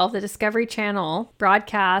 2012, the Discovery Channel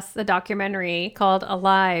broadcast a documentary called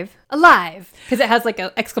Alive, because it has like an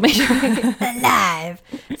exclamation point. Alive.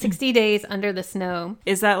 60 Days Under the Snow.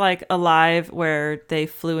 Is that like Alive where they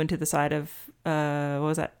flew into the side of, what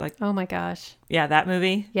was that? Like? Oh my gosh. Yeah, that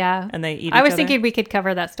movie? Yeah. And they eat each I was other? thinking we could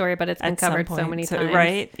cover that story, but it's been covered so many times.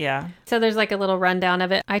 Right? Yeah. So there's like a little rundown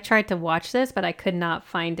of it. I tried to watch this, but I could not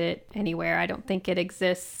find it anywhere. I don't think it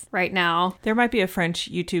exists right now. There might be a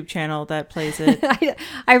French YouTube channel that plays it.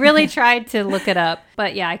 I really tried to look it up,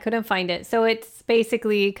 but yeah, I couldn't find it. So it's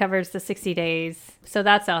basically covers the 60 days. So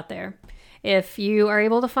that's out there. If you are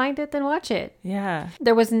able to find it, then watch it. Yeah.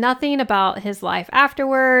 There was nothing about his life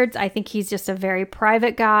afterwards. I think he's just a very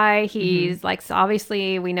private guy. He's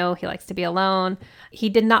obviously, we know he likes to be alone. He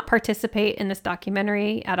did not participate in this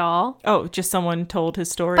documentary at all. Oh, just someone told his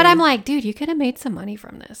story. But I'm like, dude, you could have made some money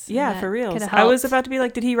from this. Yeah, for real. I was about to be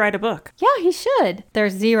like, did he write a book? Yeah, he should.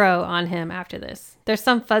 There's 0 on him after this. There's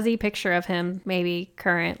some fuzzy picture of him maybe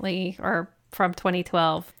currently or from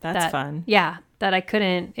 2012. That's fun. Yeah. That I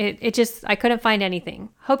couldn't, I couldn't find anything.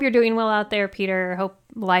 Hope you're doing well out there, Peter. Hope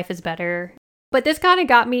life is better. But this kind of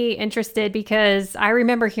got me interested because I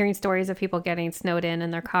remember hearing stories of people getting snowed in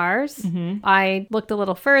their cars. I looked a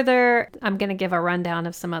little further. I'm going to give a rundown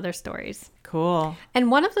of some other stories. Cool.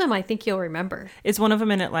 And one of them I think you'll remember. Is one of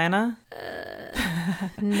them in Atlanta?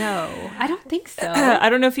 No, I don't think so. I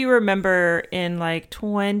don't know if you remember in like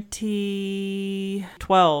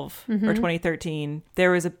 2012 or 2013,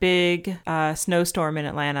 there was a big snowstorm in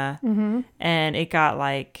Atlanta and it got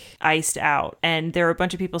like iced out. And there were a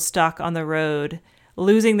bunch of people stuck on the road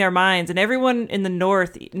losing their minds, and everyone in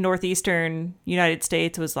the northeastern United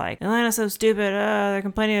States was like, Atlanta's so stupid, they're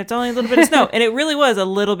complaining it's only a little bit of snow. And it really was a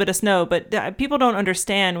little bit of snow, but people don't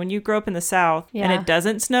understand when you grow up in the South and it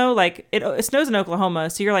doesn't snow, like it snows in Oklahoma,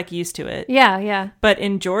 so you're like used to it. Yeah. But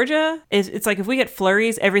in Georgia, it's like if we get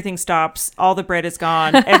flurries, everything stops, all the bread is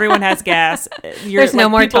gone, everyone has gas. There's no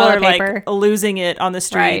more toilet paper. Like losing it on the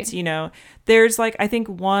streets, Right. you know. There's like, I think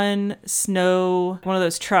one of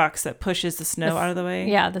those trucks that pushes the snow out of the way.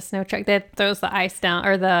 Yeah, the snow truck that throws the ice down,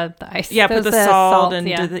 or the ice. Yeah, put the salt and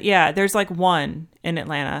yeah. there's like one in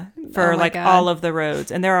Atlanta for Oh my like God. all of the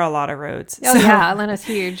roads, and there are a lot of roads. Oh yeah, Atlanta's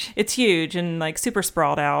huge. It's huge and like super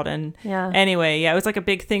sprawled out. And Yeah. anyway, yeah, it was like a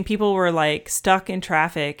big thing. People were like stuck in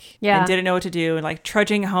traffic and didn't know what to do, and like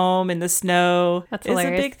trudging home in the snow. That's It's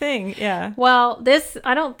hilarious. a big thing. Yeah. Well,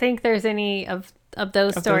 I don't think there's any of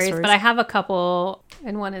those stories, but I have a couple,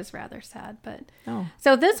 and one is rather sad. But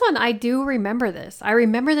so this one, I do remember this. I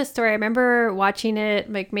remember this story. I remember watching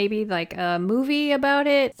it, like maybe like a movie about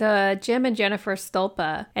it. Jim and Jennifer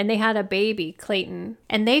Stolpa, and they had a baby, Clayton,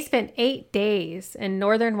 and they spent 8 days in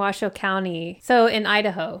northern Washoe County, so in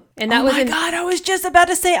Idaho, and that was in God, I was just about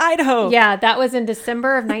to say Idaho. yeah, that was in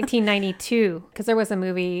December of 1992, because there was a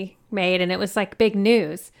movie made and it was like big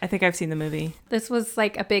news. I think I've seen the movie. This was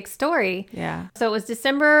like a big story. Yeah. So it was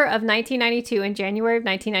December of 1992 and January of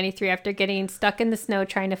 1993, after getting stuck in the snow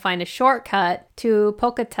trying to find a shortcut to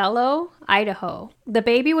Pocatello, Idaho. The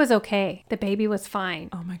baby was okay. The baby was fine.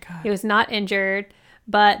 Oh my God. He was not injured,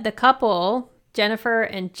 but the couple, Jennifer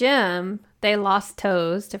and Jim, they lost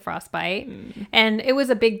toes to frostbite, and it was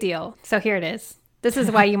a big deal. So here it is. This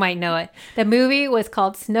is why you might know it. The movie was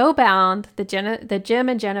called Snowbound, the Jim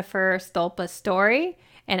and Jennifer Stolpa story,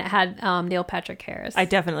 and it had Neil Patrick Harris. I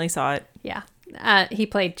definitely saw it. Yeah. He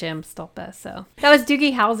played Jim Stolpa, so that was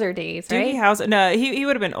Doogie Howser days, right? Doogie Howser. No, he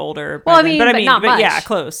would have been older. Well, I then, mean, but not much. Yeah,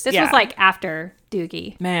 close. This yeah. was like after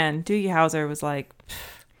Doogie. Man, Doogie Howser was like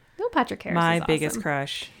Neil Patrick Harris my is biggest awesome.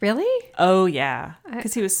 crush. Really? Oh yeah,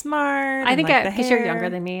 because he was smart. I think like because you're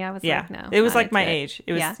younger than me, I was yeah, like, no. it was not like my into it. age.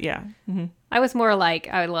 It was yeah. Mm-hmm. I was more like,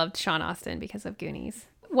 I loved Sean Astin because of Goonies.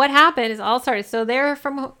 What happened is all started. So they're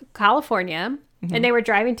from California, and they were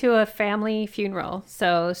driving to a family funeral.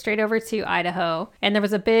 So straight over to Idaho, and there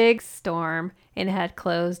was a big storm, and it had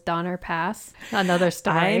closed Donner Pass. Another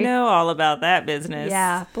story. I know all about that business.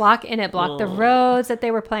 Yeah, it blocked the roads that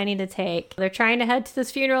they were planning to take. They're trying to head to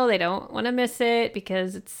this funeral. They don't want to miss it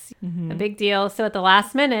because it's a big deal. So at the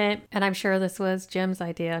last minute, and I'm sure this was Jim's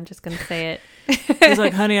idea, I'm just going to say it. He's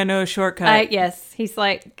like, honey, I know a shortcut. Yes, he's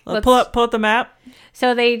like, Pull up the map.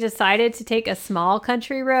 So they decided to take a small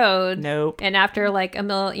country road. Nope. And after like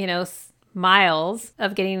miles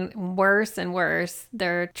of getting worse and worse,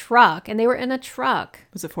 their truck, and they were in a truck.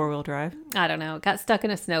 Was it 4-wheel drive? I don't know. Got stuck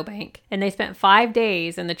in a snowbank. And they spent 5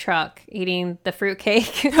 days in the truck eating the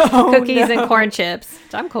fruitcake, cookies, and corn chips.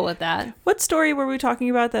 So I'm cool with that. What story were we talking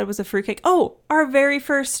about that was a fruitcake? Oh, our very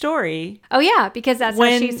first story. Oh, yeah, because that's how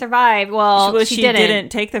When she survived. Well, she didn't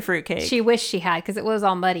take the fruitcake. She wished she had because it was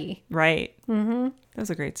all muddy. Right. Mm-hmm. That was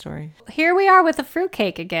a great story. Here we are with the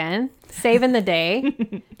fruitcake again, saving the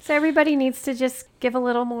day. So everybody needs to just give a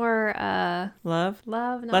little more Love?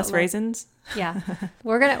 love. not Less love. raisins? Yeah.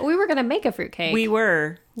 We were gonna make a fruitcake. We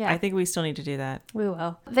were. Yeah. I think we still need to do that. We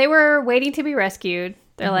will. They were waiting to be rescued.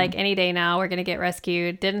 They're like, any day now, we're gonna get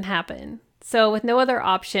rescued. Didn't happen. So with no other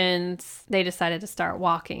options, they decided to start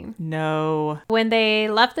walking. No. When they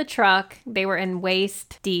left the truck, they were in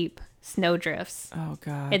waist deep snowdrifts. Oh,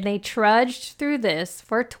 God. And they trudged through this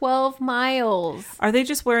for 12 miles. Are they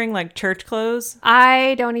just wearing like church clothes?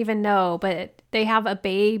 I don't even know, but they have a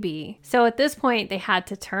baby. So at this point, they had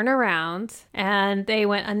to turn around, and they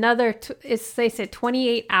went they said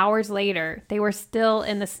 28 hours later, they were still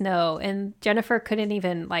in the snow, and Jennifer couldn't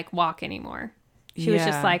even like walk anymore. She was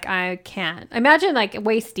just like, I can't. Imagine like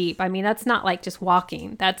waist deep. I mean, that's not like just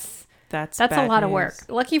walking. That's a lot of work.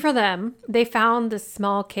 Lucky for them, they found this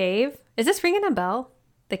small cave. Is this ringing a bell?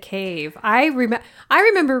 The cave. I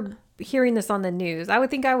remember hearing this on the news. I would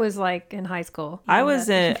think I was like in high school. I was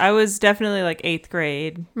definitely like 8th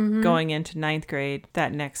grade going into 9th grade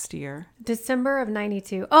that next year. December of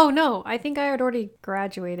 92. Oh no, I think I had already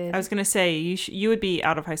graduated. I was going to say you would be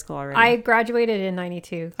out of high school already. I graduated in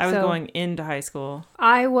 92. I was going into high school.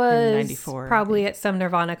 I was in 94, probably at some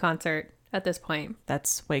Nirvana concert. at this point.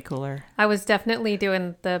 That's way cooler. I was definitely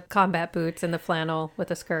doing the combat boots and the flannel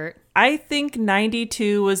with a skirt. I think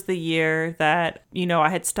 92 was the year that, I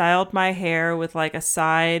had styled my hair with like a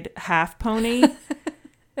side half pony.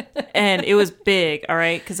 And it was big, all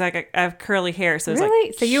right, because I have curly hair, so it was really?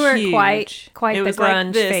 like so you were huge. quite it the was grunge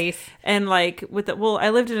like this. face. And like I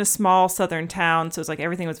lived in a small southern town, so it was like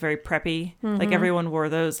everything was very preppy. Like everyone wore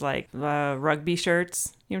those like rugby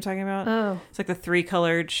shirts. You know what I'm talking about? Oh, It's like the 3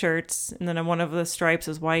 colored shirts, and then one of the stripes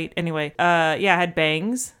was white. Anyway, I had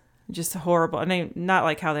bangs. Just horrible. I mean, not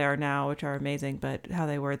like how they are now, which are amazing, but how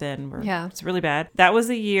they were then were it's really bad. That was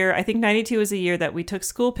the year, I think 92 was the year that we took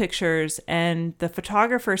school pictures, and the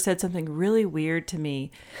photographer said something really weird to me.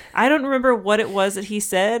 I don't remember what it was that he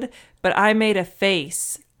said, but I made a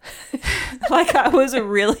face. Like I was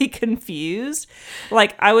really confused.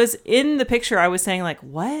 Like I was in the picture, I was saying like,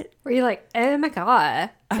 what? were you like, oh my God?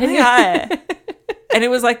 Oh my God. And it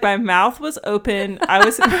was like my mouth was open. I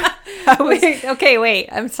was Wait.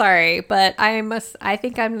 I'm sorry, but I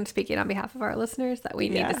think I'm speaking on behalf of our listeners that we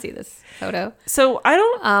need to see this photo. So I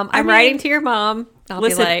don't. I'm writing to your mom. I'll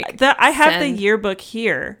listen, be like, I have the send. yearbook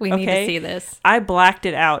here. We need to see this. I blacked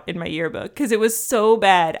it out in my yearbook because it was so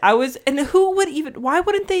bad. And who would even? Why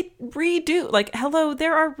wouldn't they redo? Like, hello,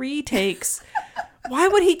 there are retakes. Why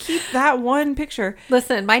would he keep that one picture?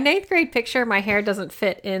 Listen, my 9th grade picture, my hair doesn't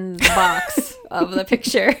fit in the box of the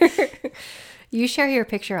picture. You share your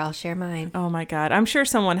picture, I'll share mine. Oh my God. I'm sure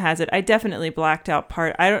someone has it. I definitely blacked out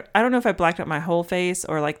part. I don't know if I blacked out my whole face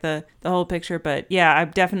or like the whole picture, but yeah,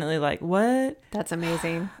 I'm definitely like, what? That's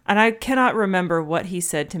amazing. And I cannot remember what he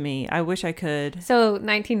said to me. I wish I could. So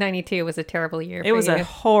 1992 was a terrible year. It was a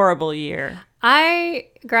horrible year. I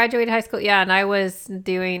graduated high school. Yeah. And I was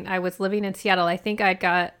living in Seattle. I think I'd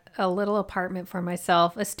got a little apartment for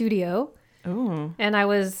myself, a studio. Ooh. And I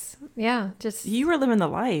was, just... You were living the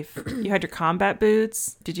life. You had your combat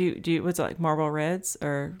boots. Did you was it like Marlboro Reds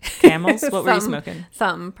or Camels? What were you smoking?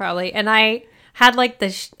 Something, probably. And I had like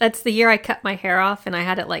that's the year I cut my hair off and I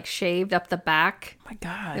had it like shaved up the back. Oh my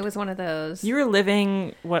God. It was one of those. You were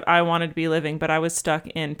living what I wanted to be living, but I was stuck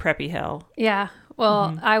in preppy hell. Yeah.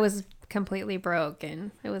 Well, I was completely broke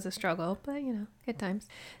and it was a struggle, but good times.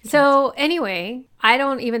 So anyway, I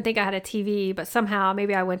don't even think I had a TV, but somehow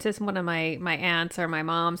maybe I went to one of my aunts or my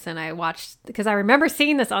mom's and I watched, because I remember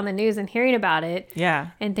seeing this on the news and hearing about it. Yeah.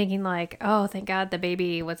 And thinking like, oh, thank God the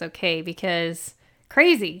baby was okay, because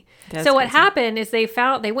crazy. That's so what crazy. happened is they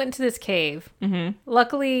went into this cave. Mm-hmm.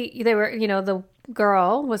 Luckily they were, the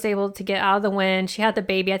girl was able to get out of the wind. She had the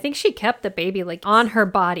baby. I think she kept the baby like on her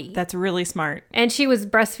body. That's really smart. And she was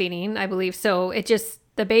breastfeeding, I believe. So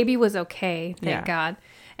the baby was okay. Thank God.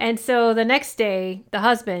 And so the next day, the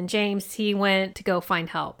husband, James, he went to go find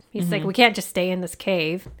help. He's like, we can't just stay in this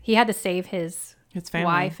cave. He had to save his family.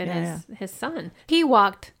 wife and his son. He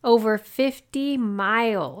walked over 50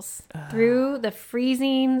 miles through the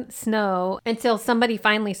freezing snow until somebody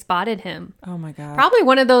finally spotted him. Oh my God. Probably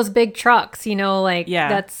one of those big trucks,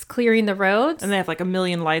 that's clearing the roads. And they have like a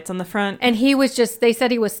million lights on the front. And they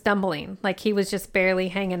said he was stumbling, like he was just barely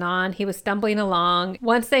hanging on. He was stumbling along.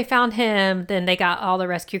 Once they found him, then they got all the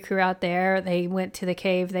rescue crew out there. They went to the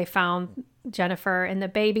cave. They found Jennifer and the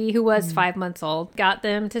baby, who was 5 months old, got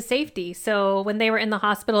them to safety. So when they were in the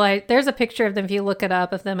hospital, there's a picture of them, if you look it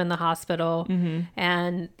up, of them in the hospital.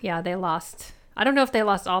 And they lost, I don't know if they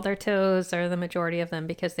lost all their toes or the majority of them,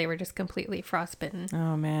 because they were just completely frostbitten.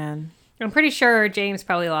 Oh man. I'm pretty sure James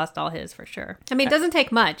probably lost all his for sure. I mean, it doesn't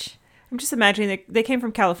take much. I'm just imagining they came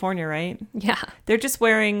from California, right? Yeah. They're just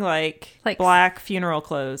wearing like black funeral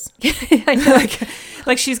clothes. I know.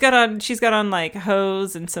 like she's got on like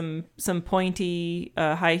hose and some pointy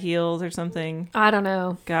high heels or something. I don't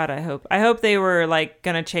know. God, I hope they were like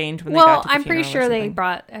gonna change when they got to the I'm pretty funeral or sure they something.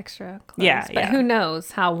 brought extra clothes. Yeah, but who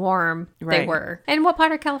knows how warm they Right. were. And what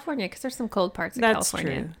part of California? Because there's some cold parts of That's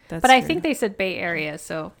California. true. That's but I true. think they said Bay Area,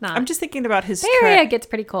 so not. I'm just thinking about his Bay Area gets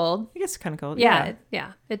pretty cold. I guess it's kind of cold. Yeah, it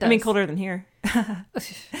does. I mean, colder than here.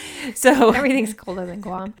 So everything's colder than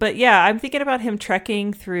Guam. But yeah, I'm thinking about him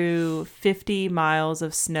trekking through 50 miles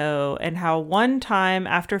of snow, and how one time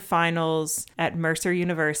after finals at Mercer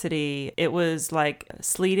University, it was like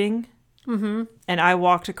sleeting. Mm-hmm. And I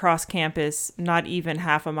walked across campus not even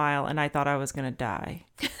half a mile, and I thought I was going to die.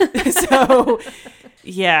 So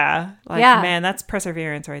Yeah. Like, Yeah. man, that's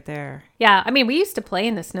perseverance right there. Yeah, I mean, we used to play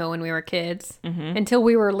in the snow when we were kids until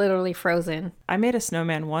we were literally frozen. I made a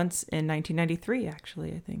snowman once in 1993,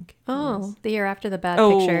 actually, I think. Oh, the year after the bad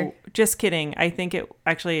Oh, picture. just kidding. I think it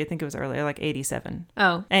was earlier, like 87.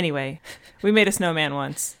 Oh, Anyway, we made a snowman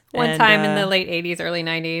once. one and, time in the late 80s, early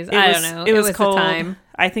 90s. it I was- don't know. It was cold. the time.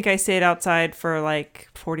 I think I stayed outside for like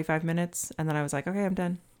 45 minutes, and then I was like, okay, I'm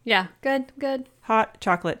done. Yeah, good, good. Hot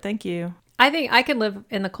chocolate, thank you. I think I could live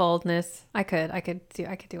in the coldness. I could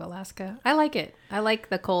do Alaska. I like it. I like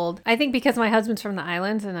the cold. I think because my husband's from the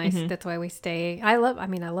islands and that's why we stay. I love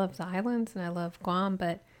the islands and I love Guam,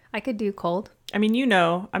 but I could do cold. I mean,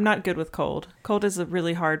 I'm not good with cold. Cold is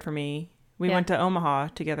really hard for me. We went to Omaha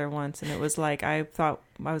together once, and it was like I thought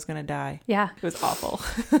I was going to die. Yeah. It was awful.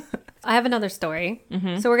 I have another story.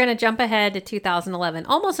 So we're going to jump ahead to 2011,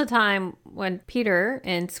 almost a time when Peter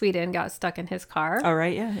in Sweden got stuck in his car. All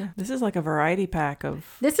right, yeah. This is like a variety pack of...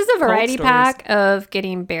 This is a variety stories. pack of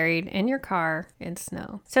getting buried in your car in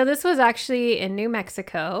snow. So this was actually in New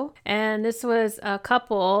Mexico, and this was a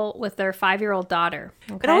couple with their 5-year-old daughter.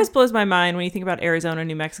 It Okay? always blows my mind when you think about Arizona,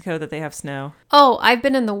 New Mexico, that they have snow. Oh, I've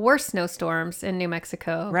been in the worst snowstorms in New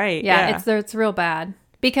Mexico. Right, Yeah, yeah. it's real bad.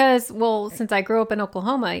 Because, well, since I grew up in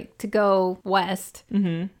Oklahoma, to go west,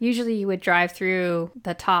 usually you would drive through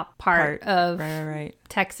the top part of Right.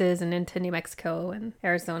 Texas and into New Mexico and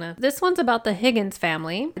Arizona. This one's about the Higgins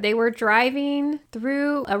family. They were driving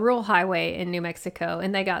through a rural highway in New Mexico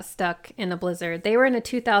and they got stuck in a blizzard. They were in a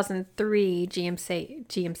 2003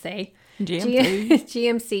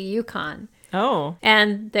 GMC Yukon. Oh,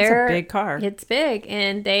 And they're it's a big car. It's big.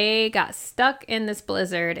 And they got stuck in this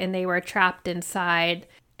blizzard and they were trapped inside.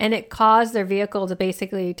 And it caused their vehicle to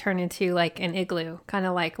basically turn into like an igloo, kind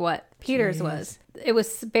of like what Peter's was. It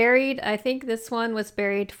was buried, I think this one was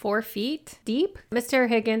buried 4 feet deep. Mr.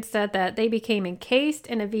 Higgins said that they became encased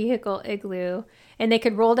in a vehicle igloo and they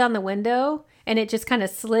could roll down the window and it just kind of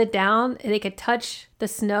slid down. They could touch the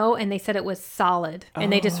snow and they said it was solid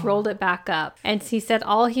and they just rolled it back up. And he said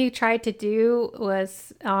all he tried to do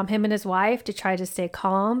was him and his wife to try to stay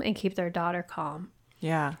calm and keep their daughter calm.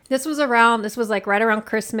 Yeah. This was like right around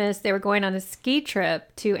Christmas. They were going on a ski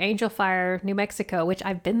trip to Angel Fire, New Mexico, which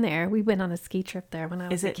I've been there. We went on a ski trip there when I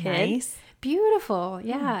was a kid. Is it nice? Beautiful.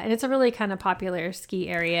 Yeah. And it's a really kind of popular ski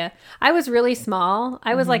area. I was really small.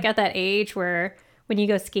 I was like at that age where when you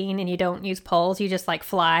go skiing and you don't use poles, you just like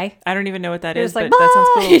fly. I don't even know what that You're is, just like, but that sounds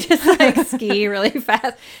cool. You just like ski really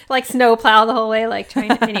fast, like snow plow the whole way, like trying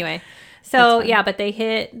to, anyway. So yeah, but they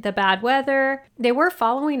hit the bad weather. They were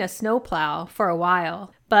following a snow plow for a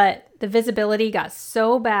while, but the visibility got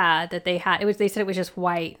so bad that they said it was just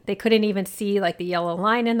white. They couldn't even see like the yellow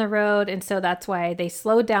line in the road. And so that's why they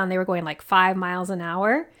slowed down. They were going like 5 miles an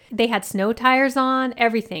hour. They had snow tires on,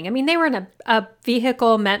 everything. I mean, they were in a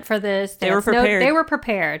vehicle meant for this. They were prepared. They were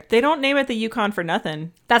prepared. They don't name it the Yukon for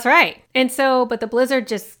nothing. That's right. And so, but the blizzard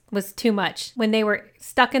just was too much. When they were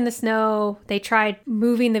stuck in the snow, they tried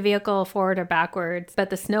moving the vehicle forward or backwards, but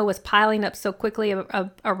the snow was piling up so quickly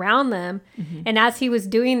around them. And as he was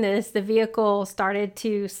doing this, the vehicle started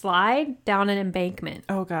to slide down an embankment.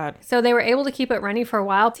 Oh, God. So they were able to keep it running for a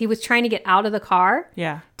while. He was trying to get out of the car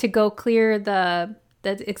Yeah. to go clear the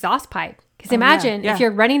exhaust pipe. Because imagine yeah. if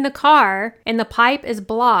you're running the car and the pipe is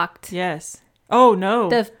blocked. Yes. Oh, no.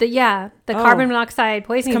 The carbon monoxide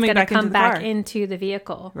poisoning is coming going to back into come the back car. into the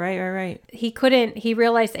vehicle. Right. He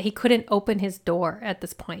realized that he couldn't open his door at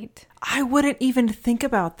this point. I wouldn't even think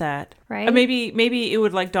about that. Right. Maybe it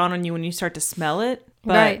would like dawn on you when you start to smell it.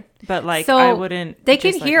 But, Right. But like, So I wouldn't. They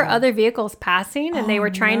could just, like, hear oh. other vehicles passing and they were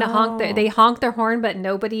trying to honk. no. They honked their horn, but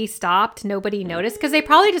nobody stopped. Nobody noticed because they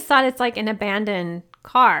probably just thought it's like an abandoned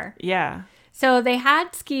car. Yeah. So they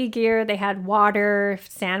had ski gear, they had water,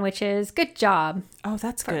 sandwiches. Good job. Oh,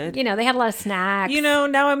 that's good. You know, they had a lot of snacks. You know,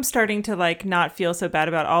 now I'm starting to like not feel so bad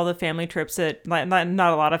about all the family trips that like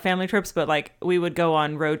not a lot of family trips, but like we would go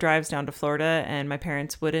on road drives down to Florida and my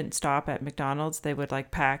parents wouldn't stop at McDonald's. They would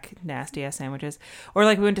like pack nasty ass sandwiches. Or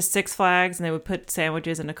like we went to Six Flags and they would put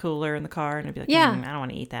sandwiches in a cooler in the car and I'd be like, Yeah. I don't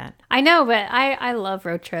want to eat that. I know, but I love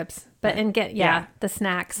road trips. But Yeah. the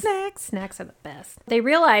snacks. Snacks are the best. They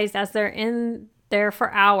realized as they're in there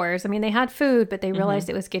for hours. I mean, they had food, but they realized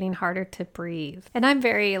it was getting harder to breathe. And I'm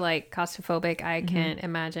very like claustrophobic. I can't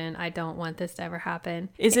imagine. I don't want this to ever happen.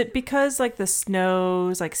 Is it because like the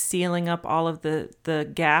snow's like sealing up all of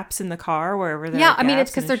the gaps in the car wherever there Yeah, are I mean, it's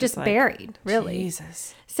gaps, because and they're just like, buried, really.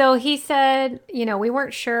 Jesus. So he said, you know, we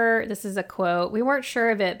weren't sure, this is a quote, we weren't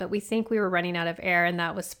sure of it, but we think we were running out of air and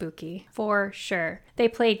that was spooky, for sure. They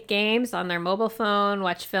played games on their mobile phone,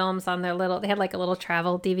 watched films on their they had like a little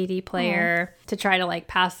travel DVD player to try to like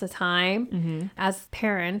pass the time. As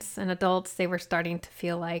parents and adults, they were starting to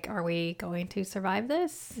feel like, are we going to survive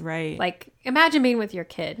this? Right. Like, imagine being with your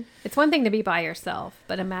kid. It's one thing to be by yourself,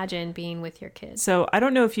 but imagine being with your kid. So I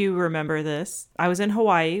don't know if you remember this. I was in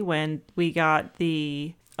Hawaii when we got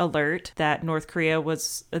the alert that North Korea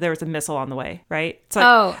there was a missile on the way, right?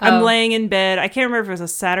 So I'm laying in bed. I can't remember if it was a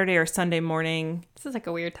Saturday or Sunday morning. This is like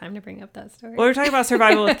a weird time to bring up that story. Well, we're talking about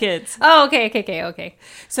survival with kids. Oh, okay.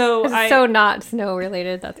 So it's so not snow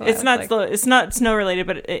related. That's why it's not snow related,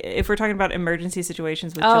 but if we're talking about emergency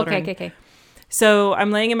situations with children. Okay. So I'm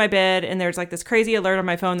laying in my bed and there's like this crazy alert on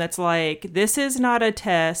my phone that's like, this is not a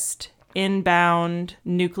test, inbound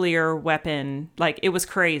nuclear weapon. Like, it was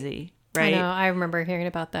crazy. Right. I know. I remember hearing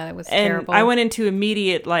about that. It was terrible. I went into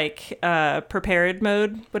immediate, like, prepared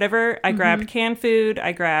mode, whatever. I grabbed canned food.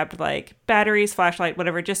 I grabbed, like, batteries, flashlight,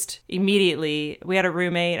 whatever. Just immediately. We had a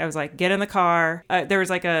roommate. I was like, get in the car. There was,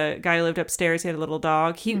 like, a guy who lived upstairs. He had a little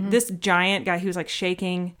dog. This giant guy, he was, like,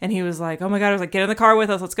 shaking. And he was like, oh, my God. I was like, get in the car with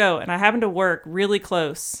us. Let's go. And I happened to work really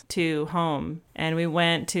close to home. And we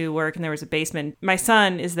went to work, and there was a basement. My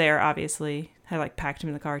son is there, obviously. I like packed him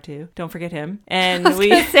in the car too. Don't forget him. And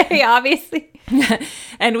say obviously.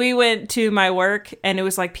 And we went to my work, and it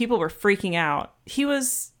was like people were freaking out. He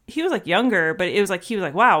was like younger, but it was like he was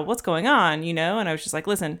like, wow, what's going on, you know? And I was just like,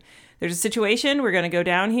 listen, there's a situation. We're going to go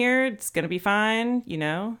down here. It's going to be fine, you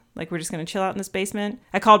know? Like, we're just going to chill out in this basement.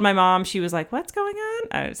 I called my mom. She was like, what's going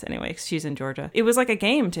on? Anyway, she's in Georgia. It was like a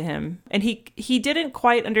game to him. And he didn't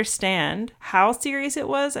quite understand how serious it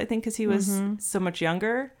was, I think, because he was so much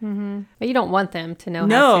younger. But you don't want them to know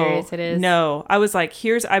how serious it is. No. I was like,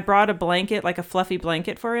 I brought a blanket, like a fluffy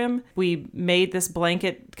blanket for him. We made this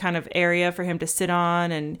blanket kind of area for him to sit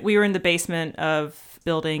on. And we were in the basement of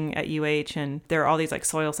building at UH, and there are all these like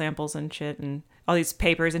soil samples and shit and all these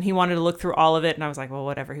papers, and he wanted to look through all of it, and I was like, well,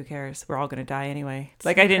 whatever, who cares, we're all gonna die anyway.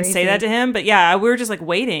 Like, I didn't say that to him, but yeah, we were just like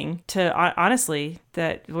waiting to honestly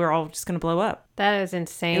that we're all just gonna blow up. That is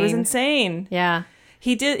insane. It was insane. Yeah.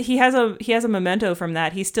 He has a memento from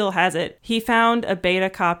that. He still has it. He found a beta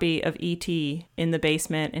copy of E.T. in the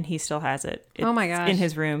basement, and he still has it. Oh my gosh. In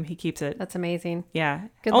his room. He keeps it. That's amazing. Yeah.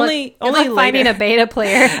 Good luck finding a beta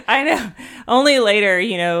player. I know. Only later,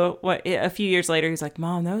 you know, a few years later, he's like,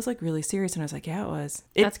 Mom, that was like really serious. And I was like, yeah, it was.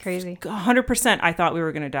 That's crazy. 100% I thought we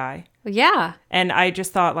were going to die. Well, yeah. And I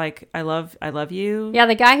just thought, like, I love you. Yeah,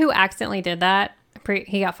 the guy who accidentally did that,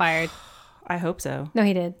 he got fired. I hope so. No,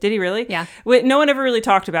 he did. Did he really? Yeah. No one ever really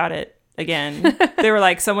talked about it again. They were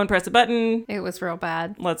like, someone pressed a button. It was real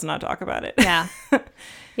bad. Let's not talk about it. Yeah.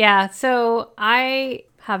 Yeah. So I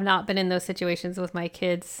have not been in those situations with my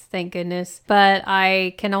kids, thank goodness. But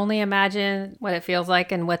I can only imagine what it feels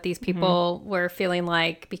like and what these people were feeling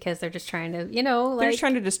like, because they're just trying to, you know, they're just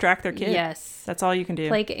trying to distract their kid. Yes. That's all you can do.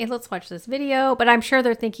 Like, hey, let's watch this video. But I'm sure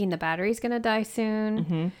they're thinking the battery's going to die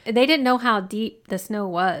soon. They didn't know how deep the snow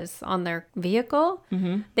was on their vehicle.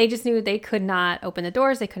 They just knew they could not open the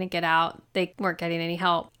doors. They couldn't get out. They weren't getting any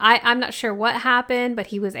help. I'm not sure what happened, but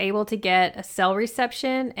he was able to get a cell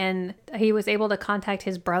reception, and he was able to contact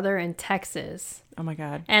his brother in Texas. Oh my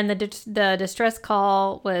God. And the distress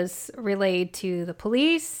call was relayed to the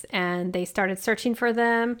police, and they started searching for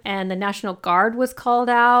them, and the National Guard was called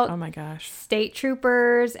out. Oh my gosh. State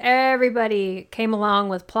troopers, everybody came along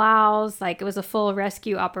with plows. Like, it was a full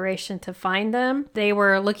rescue operation to find them. They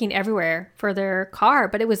were looking everywhere for their car,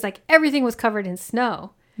 but it was like everything was covered in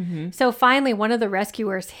snow. So finally, one of the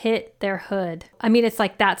rescuers hit their hood. I mean, it's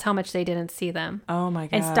like that's how much they didn't see them. Oh my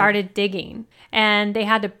God. And started digging. And they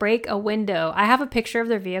had to break a window. I have a picture of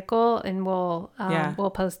their vehicle, and we'll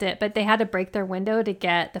post it. But they had to break their window to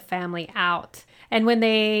get the family out. And when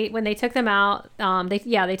they took them out,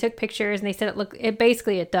 they took pictures, and they said it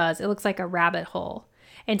looks like a rabbit hole.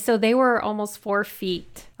 And so they were almost 4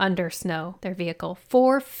 feet under snow, their vehicle.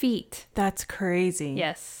 4 feet. That's crazy.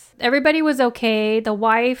 Yes. Everybody was okay. The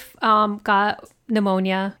wife got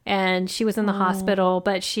pneumonia, and she was in the hospital,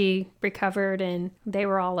 but she recovered, and they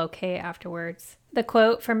were all okay afterwards. The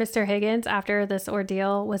quote from Mr. Higgins after this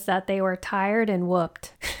ordeal was that they were tired and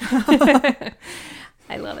whooped.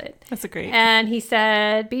 I love it. That's a great. And he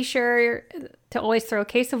said, be sure to always throw a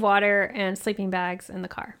case of water and sleeping bags in the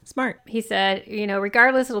car. Smart. He said, you know,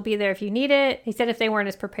 regardless, it'll be there if you need it. He said if they weren't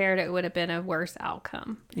as prepared, it would have been a worse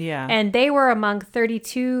outcome. Yeah. And they were among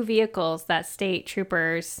 32 vehicles that state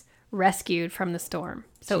troopers rescued from the storm.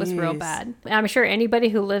 So It was real bad. I'm sure anybody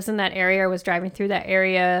who lives in that area or was driving through that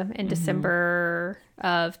area in December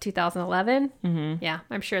of 2011. Yeah,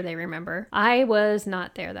 I'm sure they remember. I was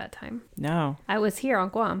not there that time. No. I was here on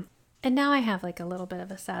Guam. And now I have like a little bit of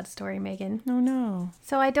a sad story, Megan. Oh, no.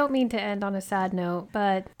 So I don't mean to end on a sad note,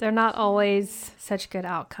 but they're not always such good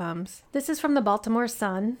outcomes. This is from the Baltimore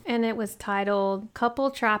Sun, and it was titled, Couple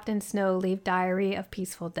Trapped in Snow Leave Diary of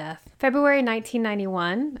Peaceful Death. February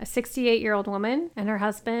 1991, a 68-year-old woman and her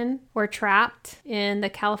husband were trapped in the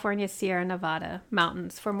California Sierra Nevada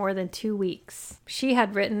mountains for more than 2 weeks. She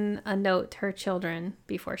had written a note to her children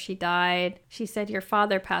before she died. She said, "Your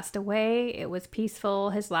father passed away. It was peaceful.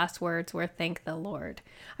 His last words were thank the Lord."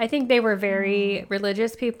 I think they were very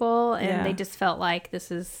religious people, and they just felt like this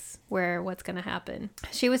is what's going to happen.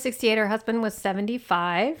 She was 68. Her husband was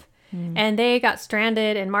 75. And they got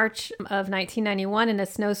stranded in March of 1991 in a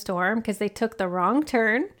snowstorm because they took the wrong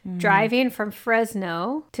turn driving from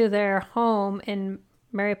Fresno to their home in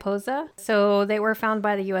Mariposa. So they were found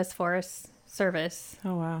by the U.S. Forest Service.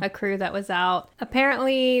 Oh, wow. A crew that was out.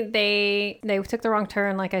 Apparently, they took the wrong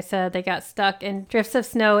turn. Like I said, they got stuck in drifts of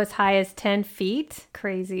snow as high as 10 feet.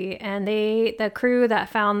 Crazy. And the crew that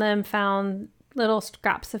found them found little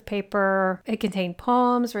scraps of paper. It contained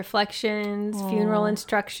poems, reflections, funeral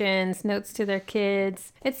instructions, notes to their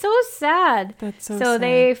kids. It's so sad. That's so So sad.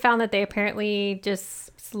 they found that they apparently just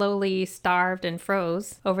slowly starved and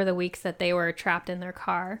froze over the weeks that they were trapped in their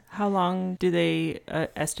car. How long do they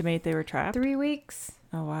estimate they were trapped? 3 weeks.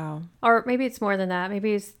 Oh, wow. Or maybe it's more than that.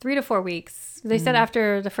 Maybe it's 3 to 4 weeks. They said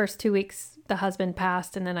after the first 2 weeks, the husband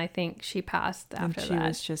passed, and then I think she passed after And she that.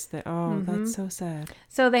 was just there. Oh, that's so sad.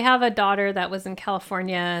 So they have a daughter that was in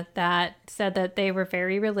California that said that they were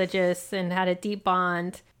very religious and had a deep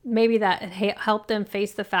bond. Maybe that helped them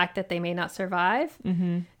face the fact that they may not survive.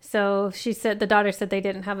 So she said, the daughter said they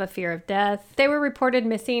didn't have a fear of death. They were reported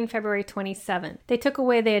missing February 27th. They took a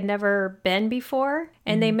way they had never been before,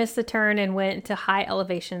 and they missed the turn and went to high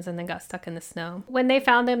elevations and then got stuck in the snow. When they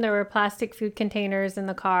found them, there were plastic food containers in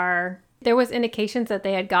the car. There was indications that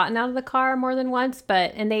they had gotten out of the car more than once,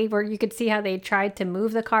 you could see how they tried to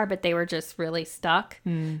move the car, but they were just really stuck.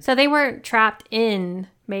 So they weren't trapped in.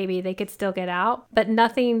 Maybe they could still get out, but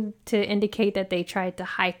nothing to indicate that they tried to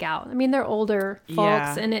hike out. I mean, they're older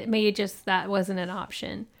folks, and it may just that wasn't an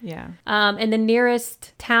option. Yeah. And the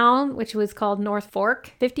nearest town, which was called North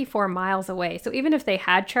Fork, 54 miles away. So even if they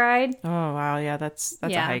had tried, Oh, wow. Yeah, that's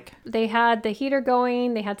a hike. they had the heater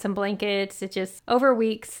going, they had some blankets. It just over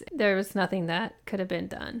weeks there was nothing that could have been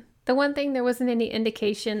done. The one thing, there wasn't any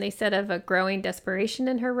indication, they said, of a growing desperation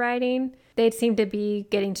in her writing. They seemed to be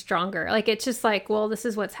getting stronger. Like, it's just like, well, this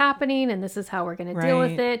is what's happening and this is how we're going to deal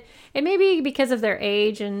with it. And maybe because of their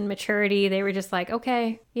age and maturity, they were just like,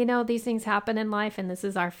 okay, these things happen in life and this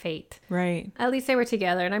is our fate. Right. At least they were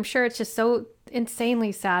together. And I'm sure it's just so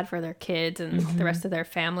insanely sad for their kids and the rest of their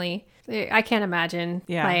family. I can't imagine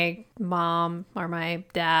my mom or my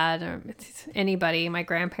dad or anybody, my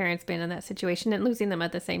grandparents being in that situation and losing them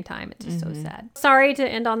at the same time. It's just so sad. Sorry to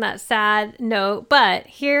end on that sad note, but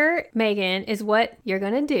here, Megan, is what you're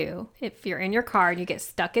going to do if you're in your car and you get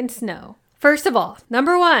stuck in snow. First of all,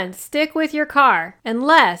 number 1, stick with your car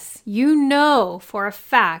unless you know for a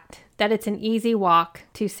fact that it's an easy walk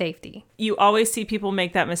to safety. You always see people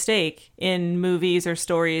make that mistake in movies or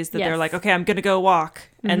stories that they're Yes. like, okay, I'm going to go walk.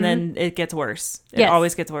 And then it gets worse. It Yes.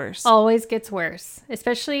 always gets worse. Always gets worse,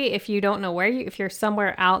 especially if you don't know if you're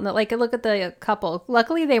somewhere out in like, look at the couple.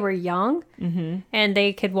 Luckily, they were young and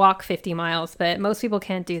they could walk 50 miles, but most people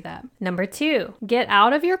can't do that. Number 2, get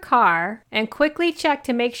out of your car and quickly check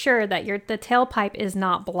to make sure that the tailpipe is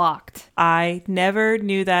not blocked. I never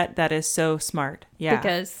knew that. That is so smart. Yeah.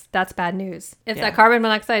 Because that's bad news. If that carbon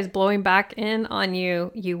monoxide is blowing back in on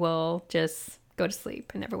you, you will just go to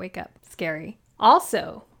sleep and never wake up. Scary.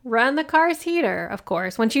 Also, run the car's heater, of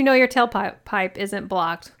course, once you know your tailpipe isn't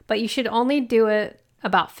blocked, but you should only do it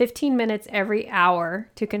about 15 minutes every hour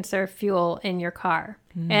to conserve fuel in your car.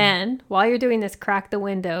 And while you're doing this, crack the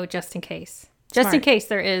window just in case. Just in Smart. case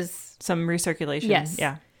there is. Some recirculation. Yes.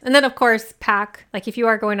 Yeah. And then, of course, pack. Like if you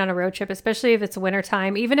are going on a road trip, especially if it's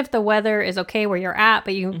wintertime, even if the weather is okay where you're at,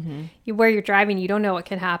 but you where you're driving, you don't know what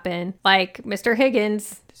can happen. Like Mr.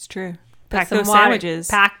 Higgins. It's true. Put Pack some those water- sandwiches.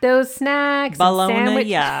 Pack those snacks. some Bologna,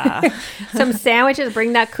 yeah. some sandwiches.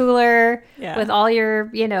 Bring that cooler Yeah. with all your,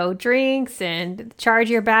 drinks and charge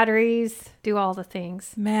your batteries. Do all the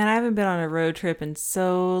things. Man, I haven't been on a road trip in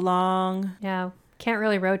so long. Yeah. Can't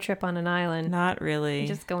really road trip on an island. Not really. You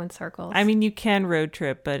just go in circles. I mean, you can road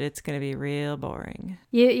trip, but it's going to be real boring.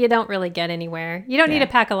 You don't really get anywhere. You don't need to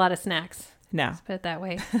pack a lot of snacks. No. Let's put it that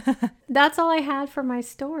way. That's all I had for my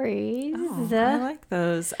stories. Oh, I like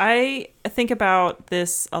those. I think about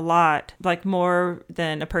this a lot, like more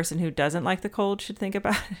than a person who doesn't like the cold should think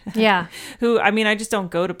about it. Yeah. I just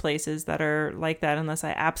don't go to places that are like that unless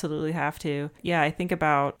I absolutely have to. Yeah, I think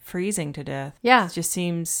about freezing to death. Yeah. It just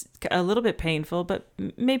seems a little bit painful, but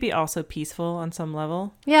maybe also peaceful on some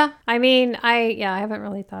level. Yeah. I mean, I haven't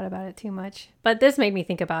really thought about it too much, but this made me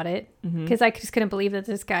think about it because I just couldn't believe that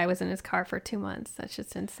this guy was in his car for 2 months. That's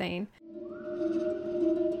just insane.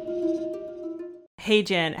 Hey,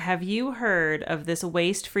 Jen, have you heard of this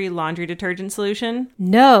waste-free laundry detergent solution?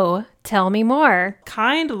 No. Tell me more.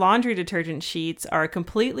 Kind laundry detergent sheets are a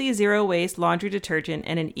completely zero-waste laundry detergent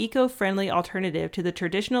and an eco-friendly alternative to the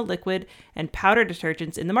traditional liquid and powder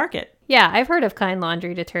detergents in the market. Yeah, I've heard of Kind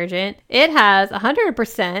laundry detergent. It has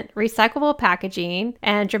 100% recyclable packaging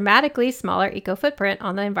and dramatically smaller eco-footprint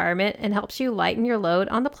on the environment and helps you lighten your load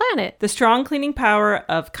on the planet. The strong cleaning power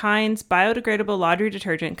of Kind's biodegradable laundry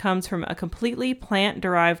detergent comes from a completely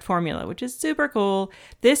plant-derived formula, which is super cool.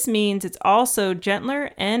 This means it's also gentler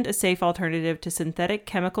and a safe alternative to synthetic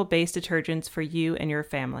chemical-based detergents for you and your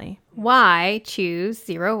family. Why choose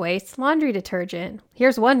zero waste laundry detergent?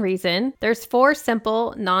 Here's one reason. There's 4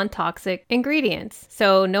 simple, non-toxic ingredients.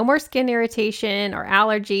 So no more skin irritation or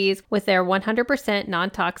allergies with their 100%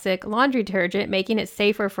 non-toxic laundry detergent, making it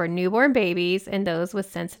safer for newborn babies and those with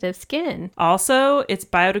sensitive skin. Also, it's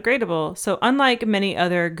biodegradable. So unlike many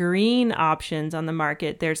other green options on the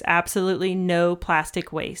market, there's absolutely no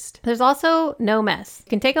plastic waste. There's also no mess. You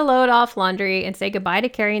can take a load off laundry and say goodbye to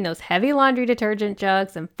carrying those heavy laundry detergent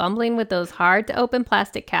jugs and fumbling with those hard to open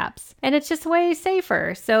plastic caps. And it's just way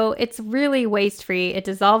safer. So it's really waste free. It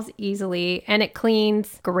dissolves easily and it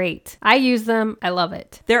cleans great. I use them. I love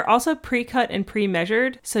it. They're also pre-cut and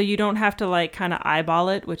pre-measured, so you don't have to kind of eyeball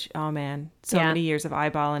it, which, oh man, many years of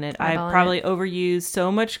eyeballing it. I probably overused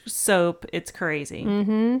so much soap. It's crazy.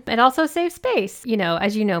 It also saves space.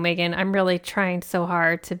 As you know, Megan, I'm really trying so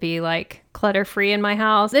hard to be clutter free in my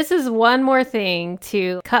house. This is one more thing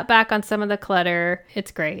to cut back on some of the clutter. It's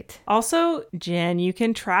great. Also, Jen, you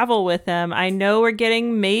can travel with them. I know we're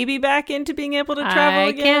getting maybe back into being able to travel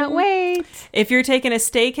again. I can't wait. If you're taking a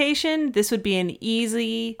staycation, this would be an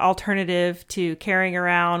easy alternative to carrying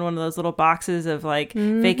around one of those little boxes of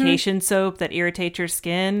vacation soap that irritates your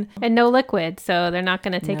skin. And no liquid, so they're not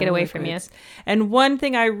going to take it away from you. And one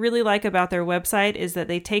thing I really like about their website is that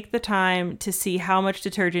they take the time to see how much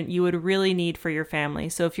detergent you would really need for your family.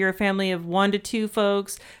 So if you're a family of 1 to 2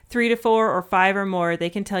 folks, 3 to 4, or 5 or more, they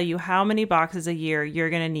can tell you how many boxes a year you're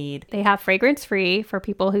going to need. They have fragrance free for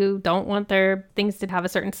people who don't want their things to have a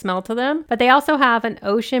certain smell to them. But they also have an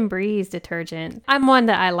ocean breeze detergent. I'm one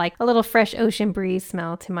that I like a little fresh ocean breeze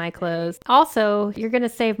smell to my clothes. Also, you're going to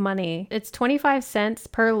save money. It's 25 cents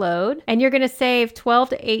per load, and you're going to save 12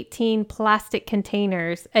 to 18 plastic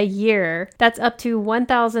containers a year. That's up to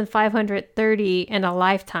 1,530 in a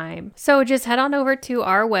lifetime. So just head on over to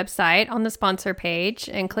our website on the sponsor page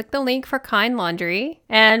and click the link for Kind Laundry.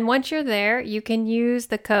 And once you're there, you can use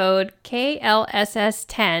the code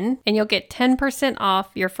KLSS10 and you'll get 10%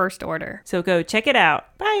 off your first order. So go check it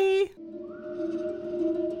out. Bye.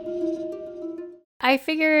 I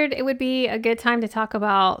figured it would be a good time to talk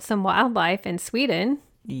about some wildlife in Sweden.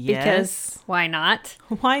 Yes. Because why not?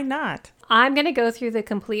 Why not? I'm going to go through the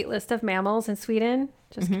complete list of mammals in Sweden.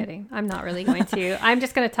 Just kidding. I'm not really going to. I'm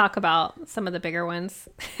just going to talk about some of the bigger ones.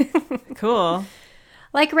 Cool.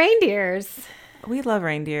 Like reindeers. We love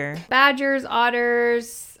reindeer. Badgers,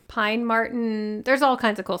 otters, pine marten. There's all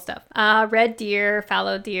kinds of cool stuff. Red deer,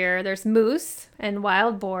 fallow deer. There's moose and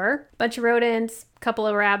wild boar. Bunch of rodents, couple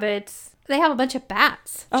of rabbits. They have a bunch of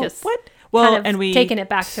bats. Oh, just what? Well, kind of and we taking it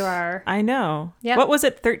back to our... I know. Yep. What was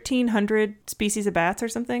it? 1,300 species of bats or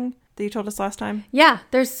something that you told us last time? Yeah,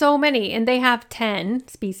 there's so many, and they have 10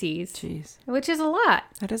 species. Jeez. Which is a lot.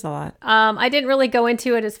 That is a lot. I didn't really go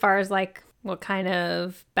into it as far as what kind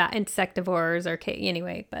of bat insectivores or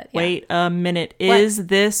anyway, but yeah. Wait a minute. Is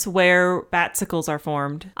this where batsicles are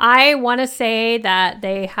formed? I want to say that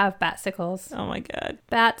they have batsicles. Oh my God.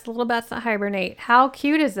 Little bats that hibernate. How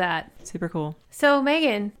cute is that? Super cool. So,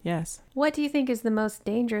 Megan. Yes. What do you think is the most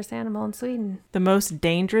dangerous animal in Sweden? The most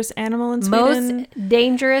dangerous animal in Sweden? Most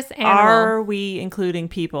dangerous animal. Are we including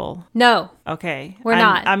people? No. Okay. We're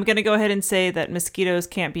not. I'm going to go ahead and say that mosquitoes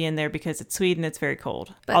can't be in there because it's Sweden. It's very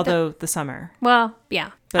cold. But although the summer. Well,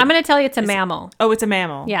 yeah. I'm going to tell you it's a mammal. It's a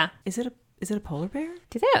mammal. Yeah. Is it a polar bear?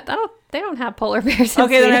 They don't have polar bears in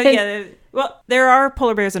Okay, Sweden. Well, there are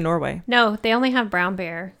polar bears in Norway. No, they only have brown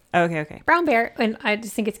bear. Okay. Brown bear. And I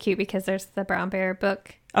just think it's cute because there's the brown bear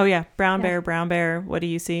book. Oh, yeah. Brown bear. What do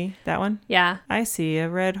you see? That one? Yeah. I see a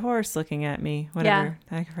red horse looking at me. Whatever.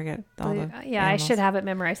 Yeah. I forget all the Yeah, animals. I should have it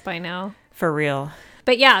memorized by now. For real.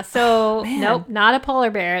 But yeah, so man. nope, not a polar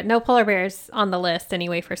bear. No polar bears on the list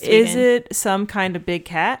anyway for Sweden. Is it some kind of big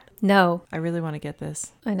cat? No. I really want to get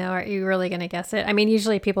this. I know. Are you really going to guess it? I mean,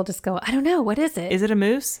 usually people just go, I don't know. What is it? Is it a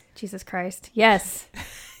moose? Jesus Christ. Yes.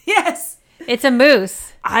 Yes. It's a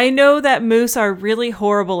moose. I know that moose are really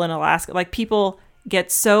horrible in Alaska. Like people get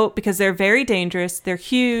because they're very dangerous. They're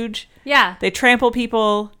huge. Yeah. They trample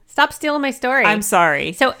people. Stop stealing my story. I'm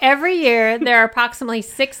sorry. So every year there are approximately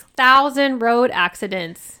 6,000 road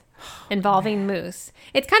accidents involving moose.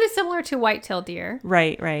 It's kind of similar to white-tailed deer.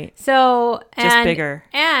 Right. So Just bigger.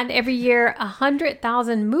 And every year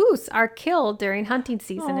 100,000 moose are killed during hunting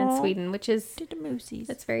season in Sweden, which is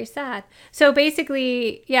that's very sad. So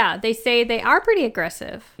basically, yeah, they say they are pretty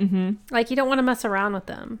aggressive. Mm-hmm. Like you don't want to mess around with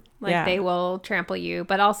them. Like they will trample you,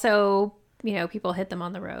 but also, you know, people hit them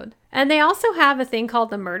on the road. And they also have a thing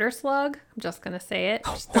called the murder slug. I'm just going to say it.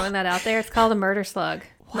 Just throwing that out there. It's called a murder slug.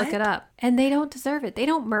 What? Look it up. And they don't deserve it. They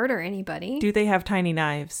don't murder anybody. Do they have tiny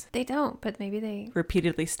knives? They don't, but maybe they...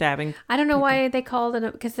 Repeatedly stabbing. I don't know why they called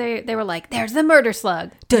it... Because they were like, there's the murder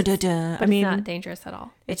slug. Duh, duh, duh. But it's not dangerous at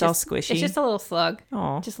all. It's all squishy. It's just a little slug.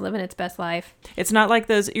 Aw. Just living its best life. It's not like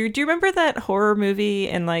those... Do you remember that horror movie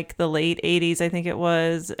in like the late 80s, I think it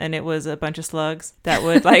was, and it was a bunch of slugs that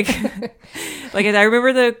would like... like I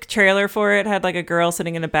remember the trailer for it had like a girl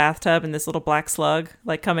sitting in a bathtub and this little black slug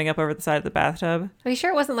like coming up over the side of the bathtub. Are you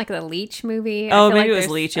sure it wasn't like the leech movie? Oh, feel maybe like it was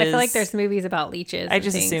leeches. I feel like there's movies about leeches. I and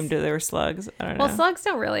just things. assumed they were slugs. I don't know. Well, slugs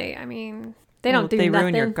don't really... I mean... They don't do They nothing.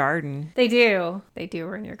 ruin your garden. They do. They do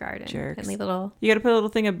ruin your garden. Jerks. And leave little... You got to put a little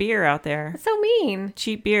thing of beer out there. That's so mean.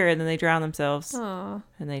 Cheap beer, and then they drown themselves. Oh.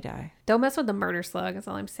 And they die. Don't mess with the murder slug, is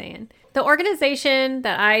all I'm saying. The organization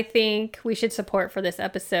that I think we should support for this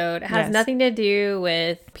episode has nothing to do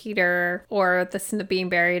with Peter or being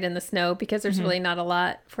buried in the snow, because there's really not a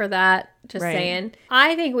lot for that. Just saying.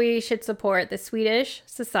 I think we should support the Swedish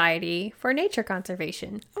Society for Nature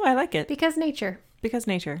Conservation. Oh, I like it. Because nature. Because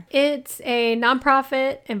nature. It's a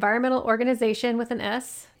nonprofit environmental organization with an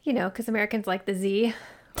S, you know, because Americans like the Z.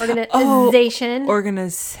 Organization.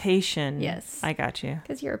 Organization. Yes. I got you.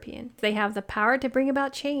 Because European. They have the power to bring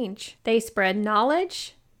about change. They spread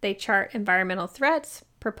knowledge. They chart environmental threats,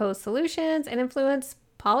 propose solutions, and influence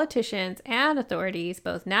politicians and authorities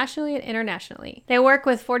both nationally and internationally. They work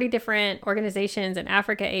with 40 different organizations in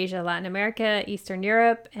Africa, Asia, Latin America, Eastern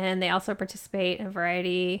Europe, and they also participate in a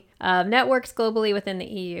variety of networks globally within the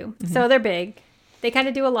EU. Mm-hmm. So they're big. They kind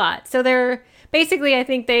of do a lot. So they're basically, I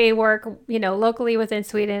think they work, you know, locally within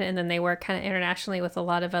Sweden, and then they work kind of internationally with a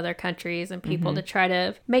lot of other countries and people to try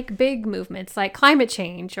to make big movements like climate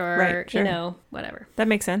change or, you know, whatever. That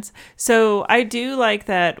makes sense. So I do like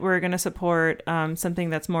that we're going to support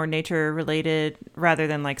something that's more nature related rather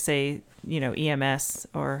than like, say, you know, EMS,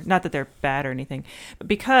 or not that they're bad or anything, but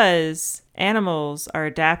because animals are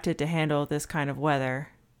adapted to handle this kind of weather.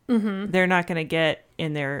 Mm-hmm. They're not going to get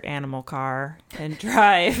in their animal car and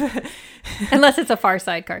drive. Unless it's a Far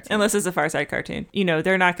Side cartoon. Unless it's a Far Side cartoon. You know,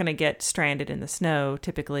 they're not going to get stranded in the snow.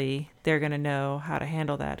 Typically, they're going to know how to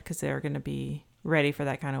handle that because they're going to be ready for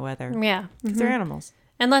that kind of weather. Yeah. Because they're animals.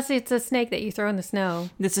 Unless it's a snake that you throw in the snow.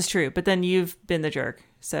 This is true. But then you've been the jerk.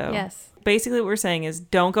 So yes. Basically what we're saying is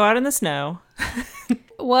don't go out in the snow.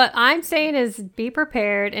 What I'm saying is be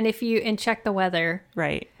prepared and check the weather.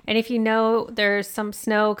 Right. And if you know there's some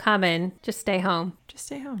snow coming, just stay home. Just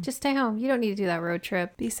stay home. Just stay home. You don't need to do that road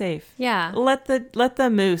trip. Be safe. Yeah. Let the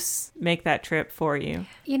moose make that trip for you.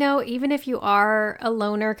 You know, even if you are a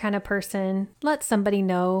loner kind of person, let somebody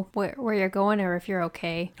know where you're going or if you're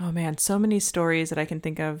okay. Oh man, so many stories that I can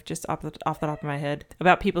think of just off the top of my head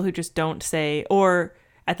about people who just don't say, or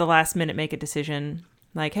at the last minute make a decision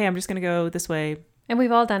like, hey, I'm just going to go this way. And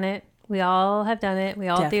we've all done it. We all have done it. We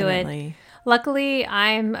all do it. Luckily,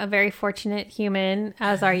 I'm a very fortunate human,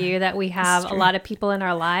 as are you, that we have a lot of people in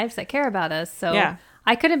our lives that care about us. So yeah.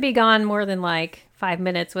 I couldn't be gone more than like 5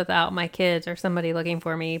 minutes without my kids or somebody looking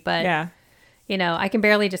for me. But, yeah. You know, I can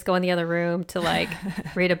barely just go in the other room to like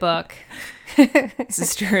read a book. This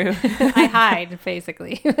is true. I hide,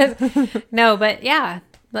 basically. No, but yeah,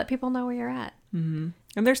 let people know where you're at. Mm-hmm.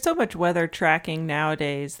 And there's so much weather tracking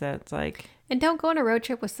nowadays that's like... And don't go on a road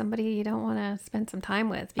trip with somebody you don't want to spend some time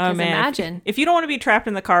with. Because imagine. If you don't want to be trapped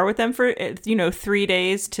in the car with them for, 3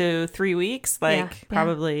 days to 3 weeks,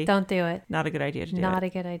 probably... Don't do it. Not a good idea to do Not a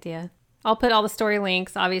good idea. I'll put all the story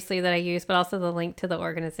links, obviously, that I use, but also the link to the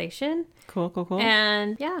organization. Cool.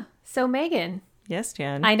 And yeah. So Megan. Yes,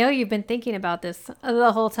 Jen. I know you've been thinking about this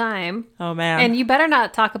the whole time. Oh, man. And you better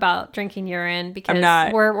not talk about drinking urine because I'm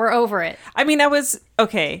not. we're over it. I mean,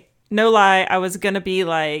 okay, no lie, I was going to be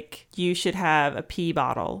like, you should have a pee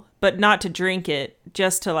bottle, but not to drink it,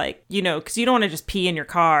 just to like, because you don't want to just pee in your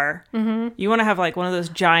car. Mm-hmm. You want to have like one of those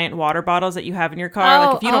giant water bottles that you have in your car.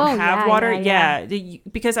 Like if you don't have water,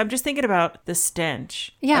 because I'm just thinking about the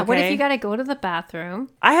stench. Yeah, okay? What if you got to go to the bathroom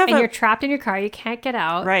and you're trapped in your car, you can't get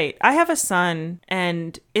out? Right. I have a son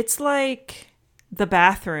and it's like the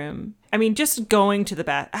bathroom. I mean, just going to the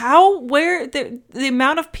the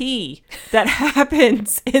amount of pee that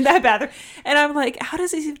happens in that bathroom. And I'm like, how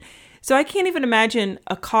does he? So I can't even imagine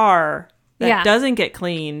a car that doesn't get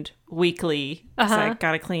cleaned weekly. So I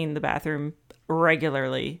got to clean the bathroom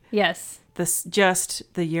regularly. Yes. Just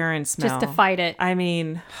the urine smell. Just to fight it. I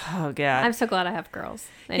mean, oh God. I'm so glad I have girls.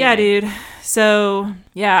 Anyway. Yeah, dude. So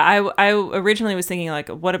yeah, I originally was thinking like,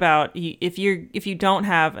 what about if you don't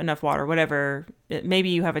have enough water, whatever, maybe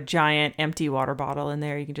you have a giant empty water bottle in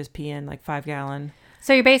there. You can just pee in like 5 gallon.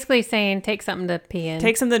 So you're basically saying take something to pee in.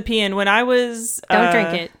 Take something to pee in. When I was don't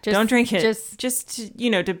drink it. Don't drink it. Just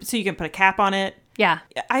so you can put a cap on it. Yeah.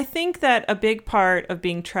 I think that a big part of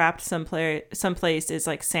being trapped someplace is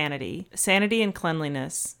like sanity and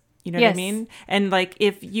cleanliness. You know what I mean? And like,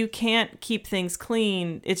 if you can't keep things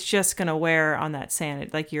clean, it's just going to wear on that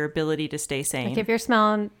sanity, like your ability to stay sane. Like if you're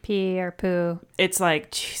smelling pee or poo, it's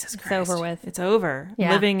like, Jesus Christ. It's over with. It's over.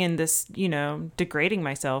 Yeah. Living in this, degrading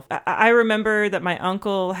myself. I remember that my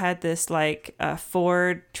uncle had this like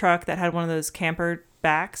Ford truck that had one of those camper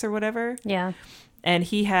backs or whatever. Yeah. And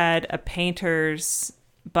he had a painter's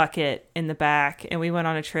bucket in the back, and we went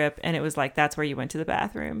on a trip, and it was like, that's where you went to the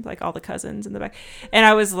bathroom, like all the cousins in the back. And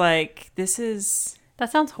I was like, that sounds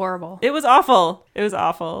horrible. It was awful.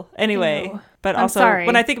 Anyway. Ew. But I'm also sorry.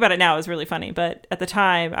 When I think about it now, it was really funny, but at the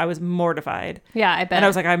time I was mortified. Yeah, I bet. And I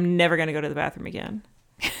was like, I'm never going to go to the bathroom again.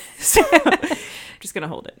 So I'm just going to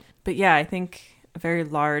hold it. But yeah, I think a very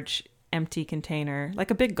large empty container,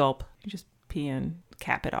 like a big gulp, you just pee in,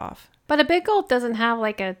 cap it off. But a big gulp doesn't have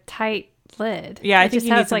like a tight lid. Yeah, I think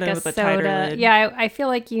you need something with a tighter lid. Yeah, I feel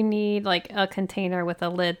like you need like a container with a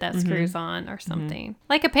lid that screws on or something.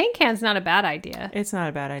 Like a paint can's not a bad idea. It's not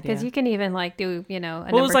a bad idea. Because you can even like do, a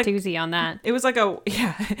number twosie on that. It was like a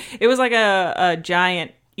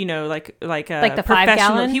giant, like the 5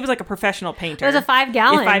 gallon. He was like a professional painter. It was a 5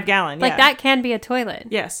 gallon. 5 gallon. Yeah. Like that can be a toilet.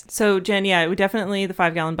 Yes. So Jen, we definitely the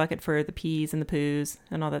 5 gallon bucket for the peas and the poos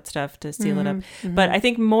and all that stuff to seal it up. Mm-hmm. But I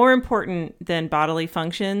think more important than bodily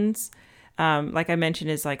functions, like I mentioned,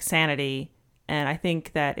 is like sanity. And I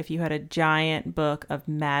think that if you had a giant book of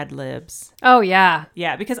Mad Libs. Oh, yeah.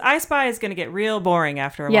 Yeah, because I Spy is going to get real boring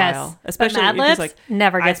after a while. Especially Mad Libs like,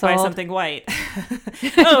 never gets old. I Spy old. something white.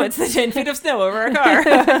 Oh, it's the 10 feet of snow over our car.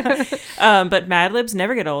 But Mad Libs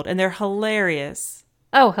never get old. And they're hilarious.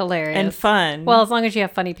 Oh, hilarious. And fun. Well, as long as you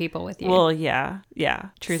have funny people with you. Well, yeah.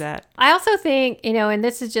 Yeah, true that. I also think, and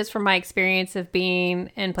this is just from my experience of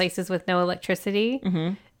being in places with no electricity,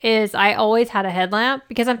 is I always had a headlamp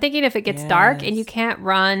because I'm thinking if it gets dark and you can't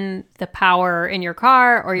run the power in your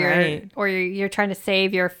car or you're trying to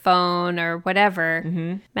save your phone or whatever,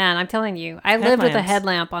 man, I'm telling you, I lived with a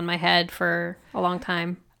headlamp on my head for a long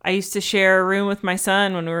time. I used to share a room with my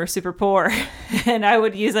son when we were super poor, and I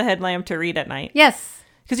would use a headlamp to read at night. Yes.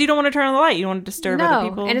 Because you don't want to turn on the light. You don't want to disturb other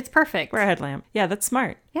people. And it's perfect. Wear a headlamp. Yeah, that's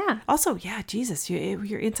smart. Yeah. Also, yeah, Jesus,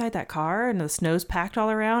 you're inside that car and the snow's packed all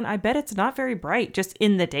around. I bet it's not very bright just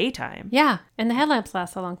in the daytime. Yeah. And the headlamps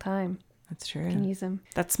last a long time. That's true. You can use them.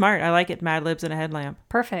 That's smart. I like it. Mad Libs and a headlamp.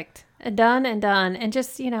 Perfect. Done and done. And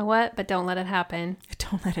just, what? But don't let it happen.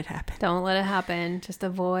 Don't let it happen. Don't let it happen. Just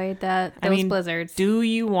avoid those blizzards. Do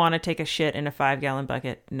you want to take a shit in a 5 gallon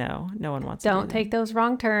bucket? No. No one wants to. Don't take those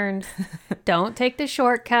wrong turns. Don't take the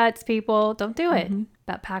shortcuts, people. Don't do it.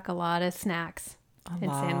 But pack a lot of snacks and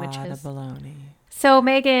sandwiches. A lot of bologna. So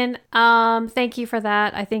Megan, thank you for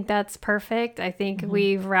that. I think that's perfect. I think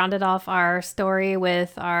we've rounded off our story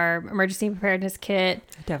with our emergency preparedness kit.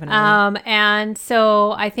 Definitely. And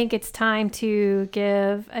so I think it's time to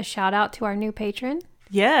give a shout out to our new patron.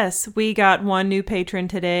 Yes, we got one new patron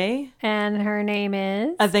today. And her name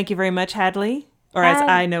is? Thank you very much, Hadley. Or as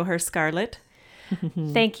I know her, Scarlett.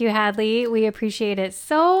 Thank you, Hadley. We appreciate it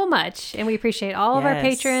so much. And we appreciate all of our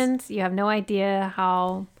patrons. You have no idea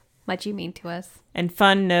how much you mean to us. And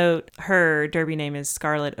fun note, her derby name is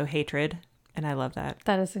Scarlet O'Hatred, and I love that.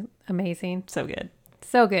 That is amazing. So good.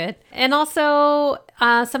 So good. And also,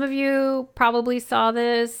 some of you probably saw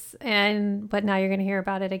this, but now you're going to hear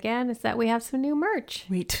about it again, is that we have some new merch.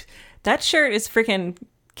 Wait, that shirt is freaking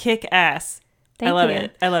kick-ass. Thank love you.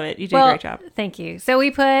 it. I love it. You did a great job. Thank you. So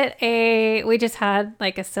we just had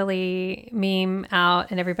like a silly meme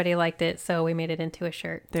out and everybody liked it. So we made it into a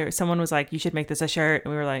shirt. Someone was like, you should make this a shirt.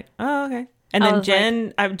 And we were like, oh, okay. And then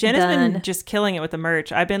Jen has been just killing it with the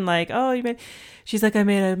merch. I've been like, she's like, I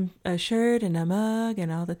made a shirt and a mug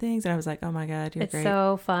and all the things. And I was like, oh my God, you're great. It's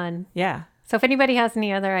so fun. Yeah. So if anybody has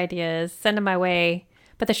any other ideas, send them my way.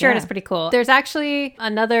 But the shirt is pretty cool. There's actually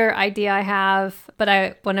another idea I have, but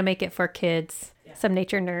I want to make it for kids. Yeah. Some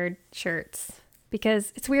nature nerd shirts.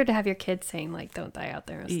 Because it's weird to have your kids saying, like, don't die out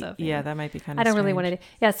there and stuff. Yeah, that might be kind of I don't really want to do.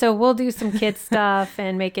 Yeah, so we'll do some kids stuff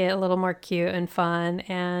and make it a little more cute and fun.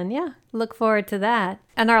 And yeah, look forward to that.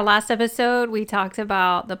 In our last episode, we talked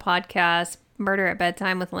about the podcast Murder at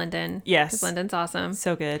Bedtime with Lyndon. Yes. Because Lyndon's awesome.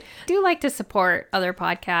 So good. I do like to support other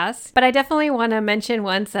podcasts, but I definitely want to mention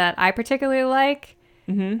ones that I particularly like.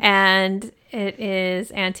 Mm-hmm. And it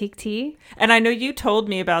is Antique Tea. And I know you told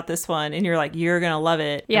me about this one and you're like, you're going to love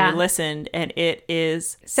it. Yeah. And we listened and it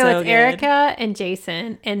is so it's good. Erica and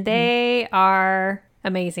Jason and they are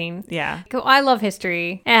amazing. Yeah. I love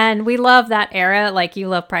history and we love that era. Like you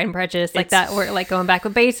love Pride and Prejudice, like that. We're like going back,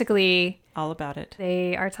 but basically all about it.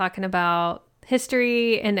 They are talking about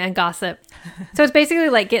history and gossip. So it's basically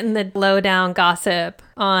like getting the lowdown gossip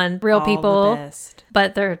on real all people, the best.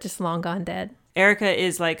 But they're just long gone dead. Erica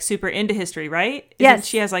is like super into history, right? Yes.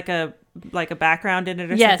 She has like a background in it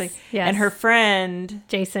or yes, something. Yes. And her friend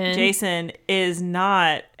Jason is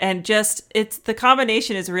not. And just the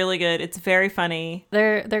combination is really good. It's very funny.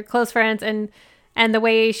 They're close friends and the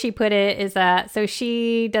way she put it is that so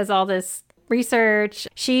she does all this research.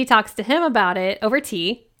 She talks to him about it over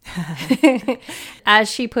tea. As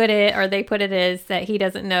she put it, or they put it, is that he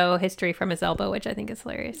doesn't know history from his elbow, which I think is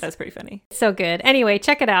hilarious. That's pretty funny. So good. Anyway,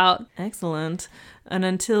 check it out. Excellent. And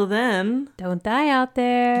until then, don't die out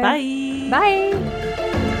there. Bye. Bye.